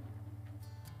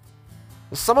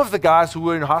 Some of the guys who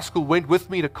were in high school went with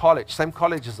me to college, same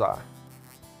college as I.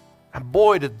 And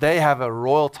boy, did they have a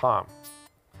royal time.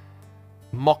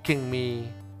 Mocking me,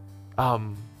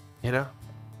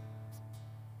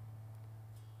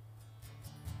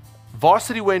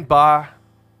 Varsity went by,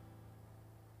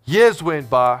 years went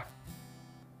by,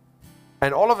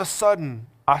 and all of a sudden,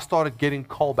 I started getting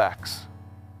callbacks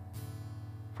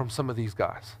from some of these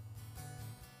guys.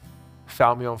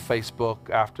 Found me on Facebook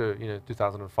after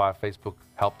 2005. Facebook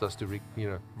helped us to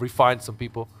refine some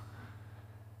people.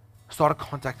 Started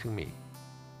contacting me.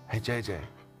 Hey JJ,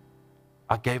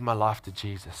 I gave my life to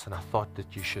Jesus and I thought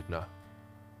that you should know.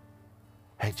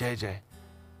 Hey JJ,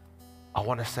 I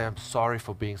want to say I'm sorry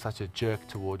for being such a jerk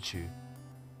towards you.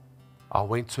 I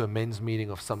went to a men's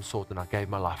meeting of some sort and I gave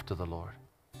my life to the Lord.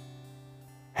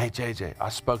 Hey, JJ, I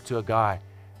spoke to a guy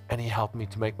and he helped me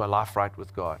to make my life right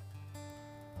with God.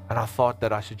 And I thought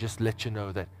that I should just let you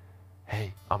know that,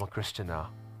 hey, I'm a Christian now.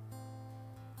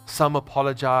 Some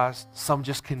apologized, some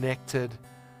just connected.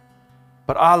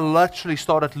 But I literally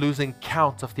started losing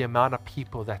count of the amount of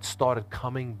people that started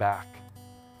coming back.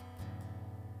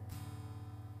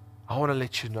 I want to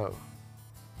let you know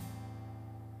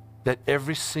that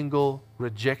every single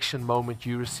rejection moment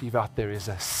you receive out there is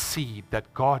a seed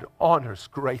that God honors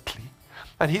greatly.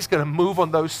 And He's going to move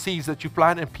on those seeds that you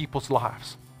plant in people's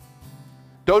lives.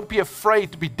 Don't be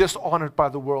afraid to be dishonored by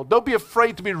the world. Don't be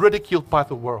afraid to be ridiculed by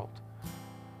the world.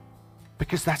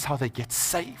 Because that's how they get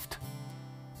saved.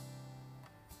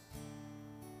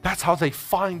 That's how they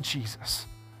find Jesus.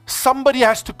 Somebody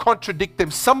has to contradict them.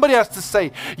 Somebody has to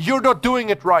say, you're not doing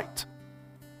it right.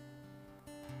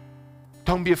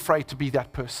 Don't be afraid to be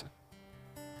that person.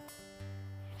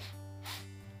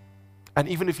 And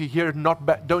even if you hear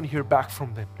don't hear back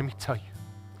from them, let me tell you,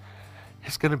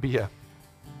 it's going to be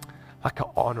like an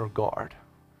honor guard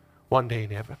one day in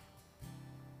heaven.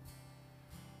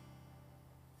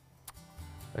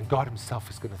 And God Himself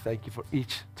is going to thank you for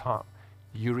each time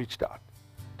you reached out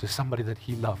to somebody that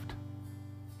He loved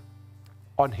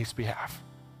on His behalf,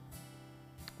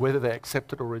 whether they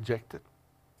accepted or rejected.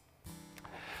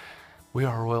 We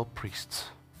are royal priests.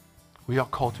 We are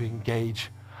called to engage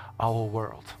our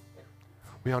world.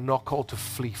 We are not called to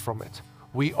flee from it.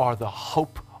 We are the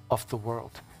hope of the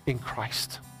world in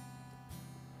Christ.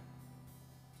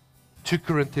 2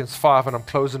 Corinthians 5, and I'm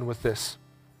closing with this.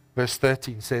 Verse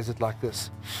 13 says it like this.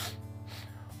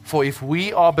 For if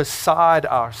we are beside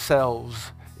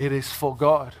ourselves, it is for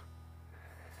God.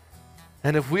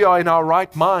 And if we are in our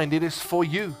right mind, it is for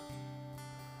you.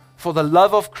 For the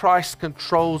love of Christ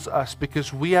controls us,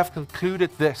 because we have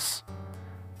concluded this,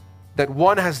 that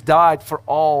one has died for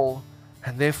all,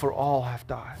 and therefore all have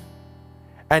died.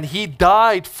 And He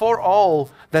died for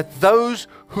all, that those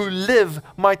who live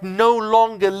might no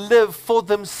longer live for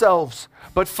themselves,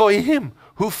 but for Him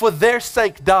who for their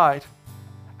sake died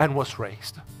and was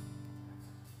raised.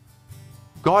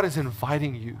 God is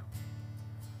inviting you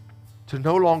to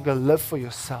no longer live for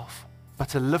yourself, but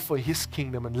to live for His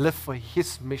kingdom and live for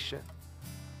His mission.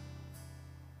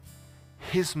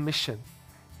 His mission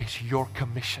is your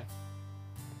commission.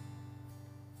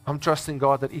 I'm trusting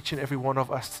God that each and every one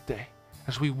of us today,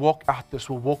 as we walk out this,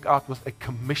 will walk out with a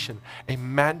commission, a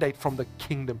mandate from the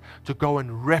kingdom to go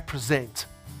and represent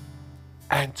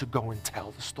and to go and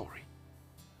tell the story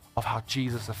of how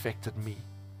Jesus affected me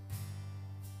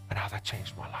and how that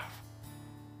changed my life.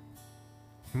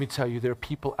 Let me tell you, there are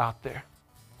people out there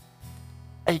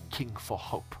aching for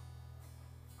hope,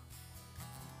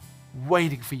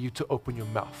 waiting for you to open your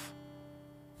mouth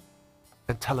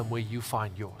and tell them where you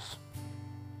find yours.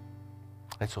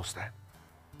 Let's all stand.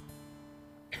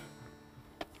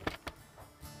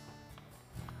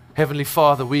 Heavenly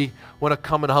Father, we want to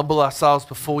come and humble ourselves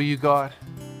before you, God.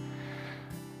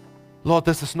 Lord,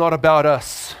 this is not about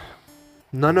us.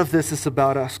 None of this is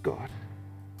about us, God.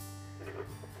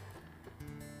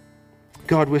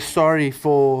 God, we're sorry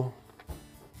for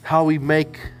how we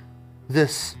make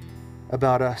this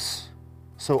about us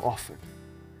so often.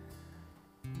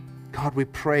 God, we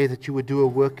pray that you would do a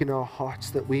work in our hearts,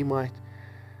 that we might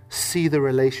see the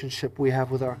relationship we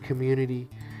have with our community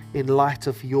in light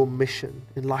of your mission,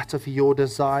 in light of your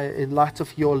desire, in light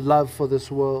of your love for this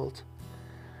world.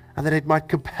 And that it might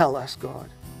compel us, God.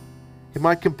 It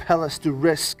might compel us to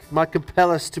risk. It might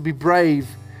compel us to be brave.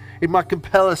 It might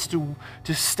compel us to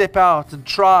step out and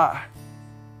try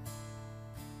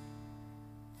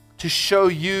to show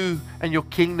you and your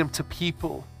kingdom to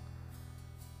people,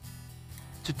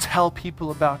 to tell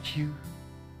people about you.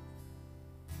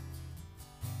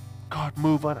 God,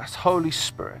 move on us, Holy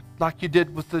Spirit, like you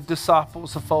did with the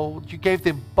disciples of old. You gave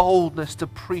them boldness to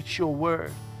preach your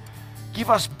word. Give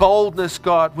us boldness,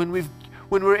 God, when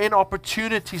we're in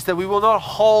opportunities, that we will not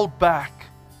hold back.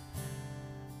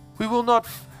 We will not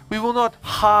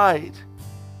hide,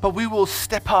 but we will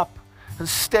step up and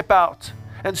step out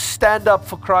and stand up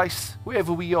for Christ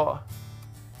wherever we are.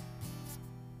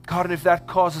 God, and if that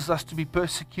causes us to be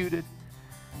persecuted,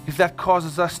 if that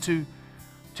causes us to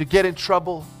get in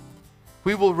trouble,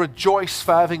 we will rejoice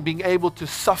for having been able to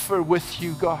suffer with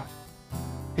you, God.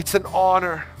 It's an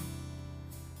honor.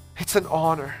 It's an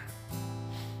honor.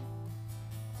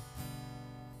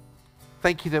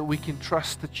 Thank you that we can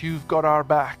trust that you've got our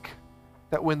back,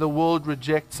 that when the world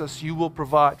rejects us, you will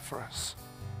provide for us.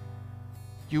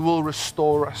 You will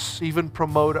restore us, even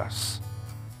promote us.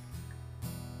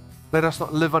 Let us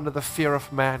not live under the fear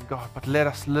of man, God, but let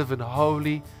us live in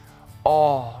holy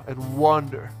awe and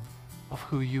wonder of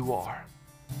who you are.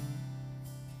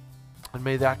 And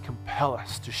may that compel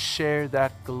us to share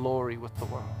that glory with the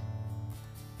world.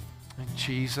 In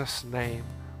Jesus' name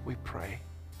we pray.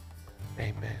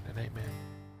 Amen and amen.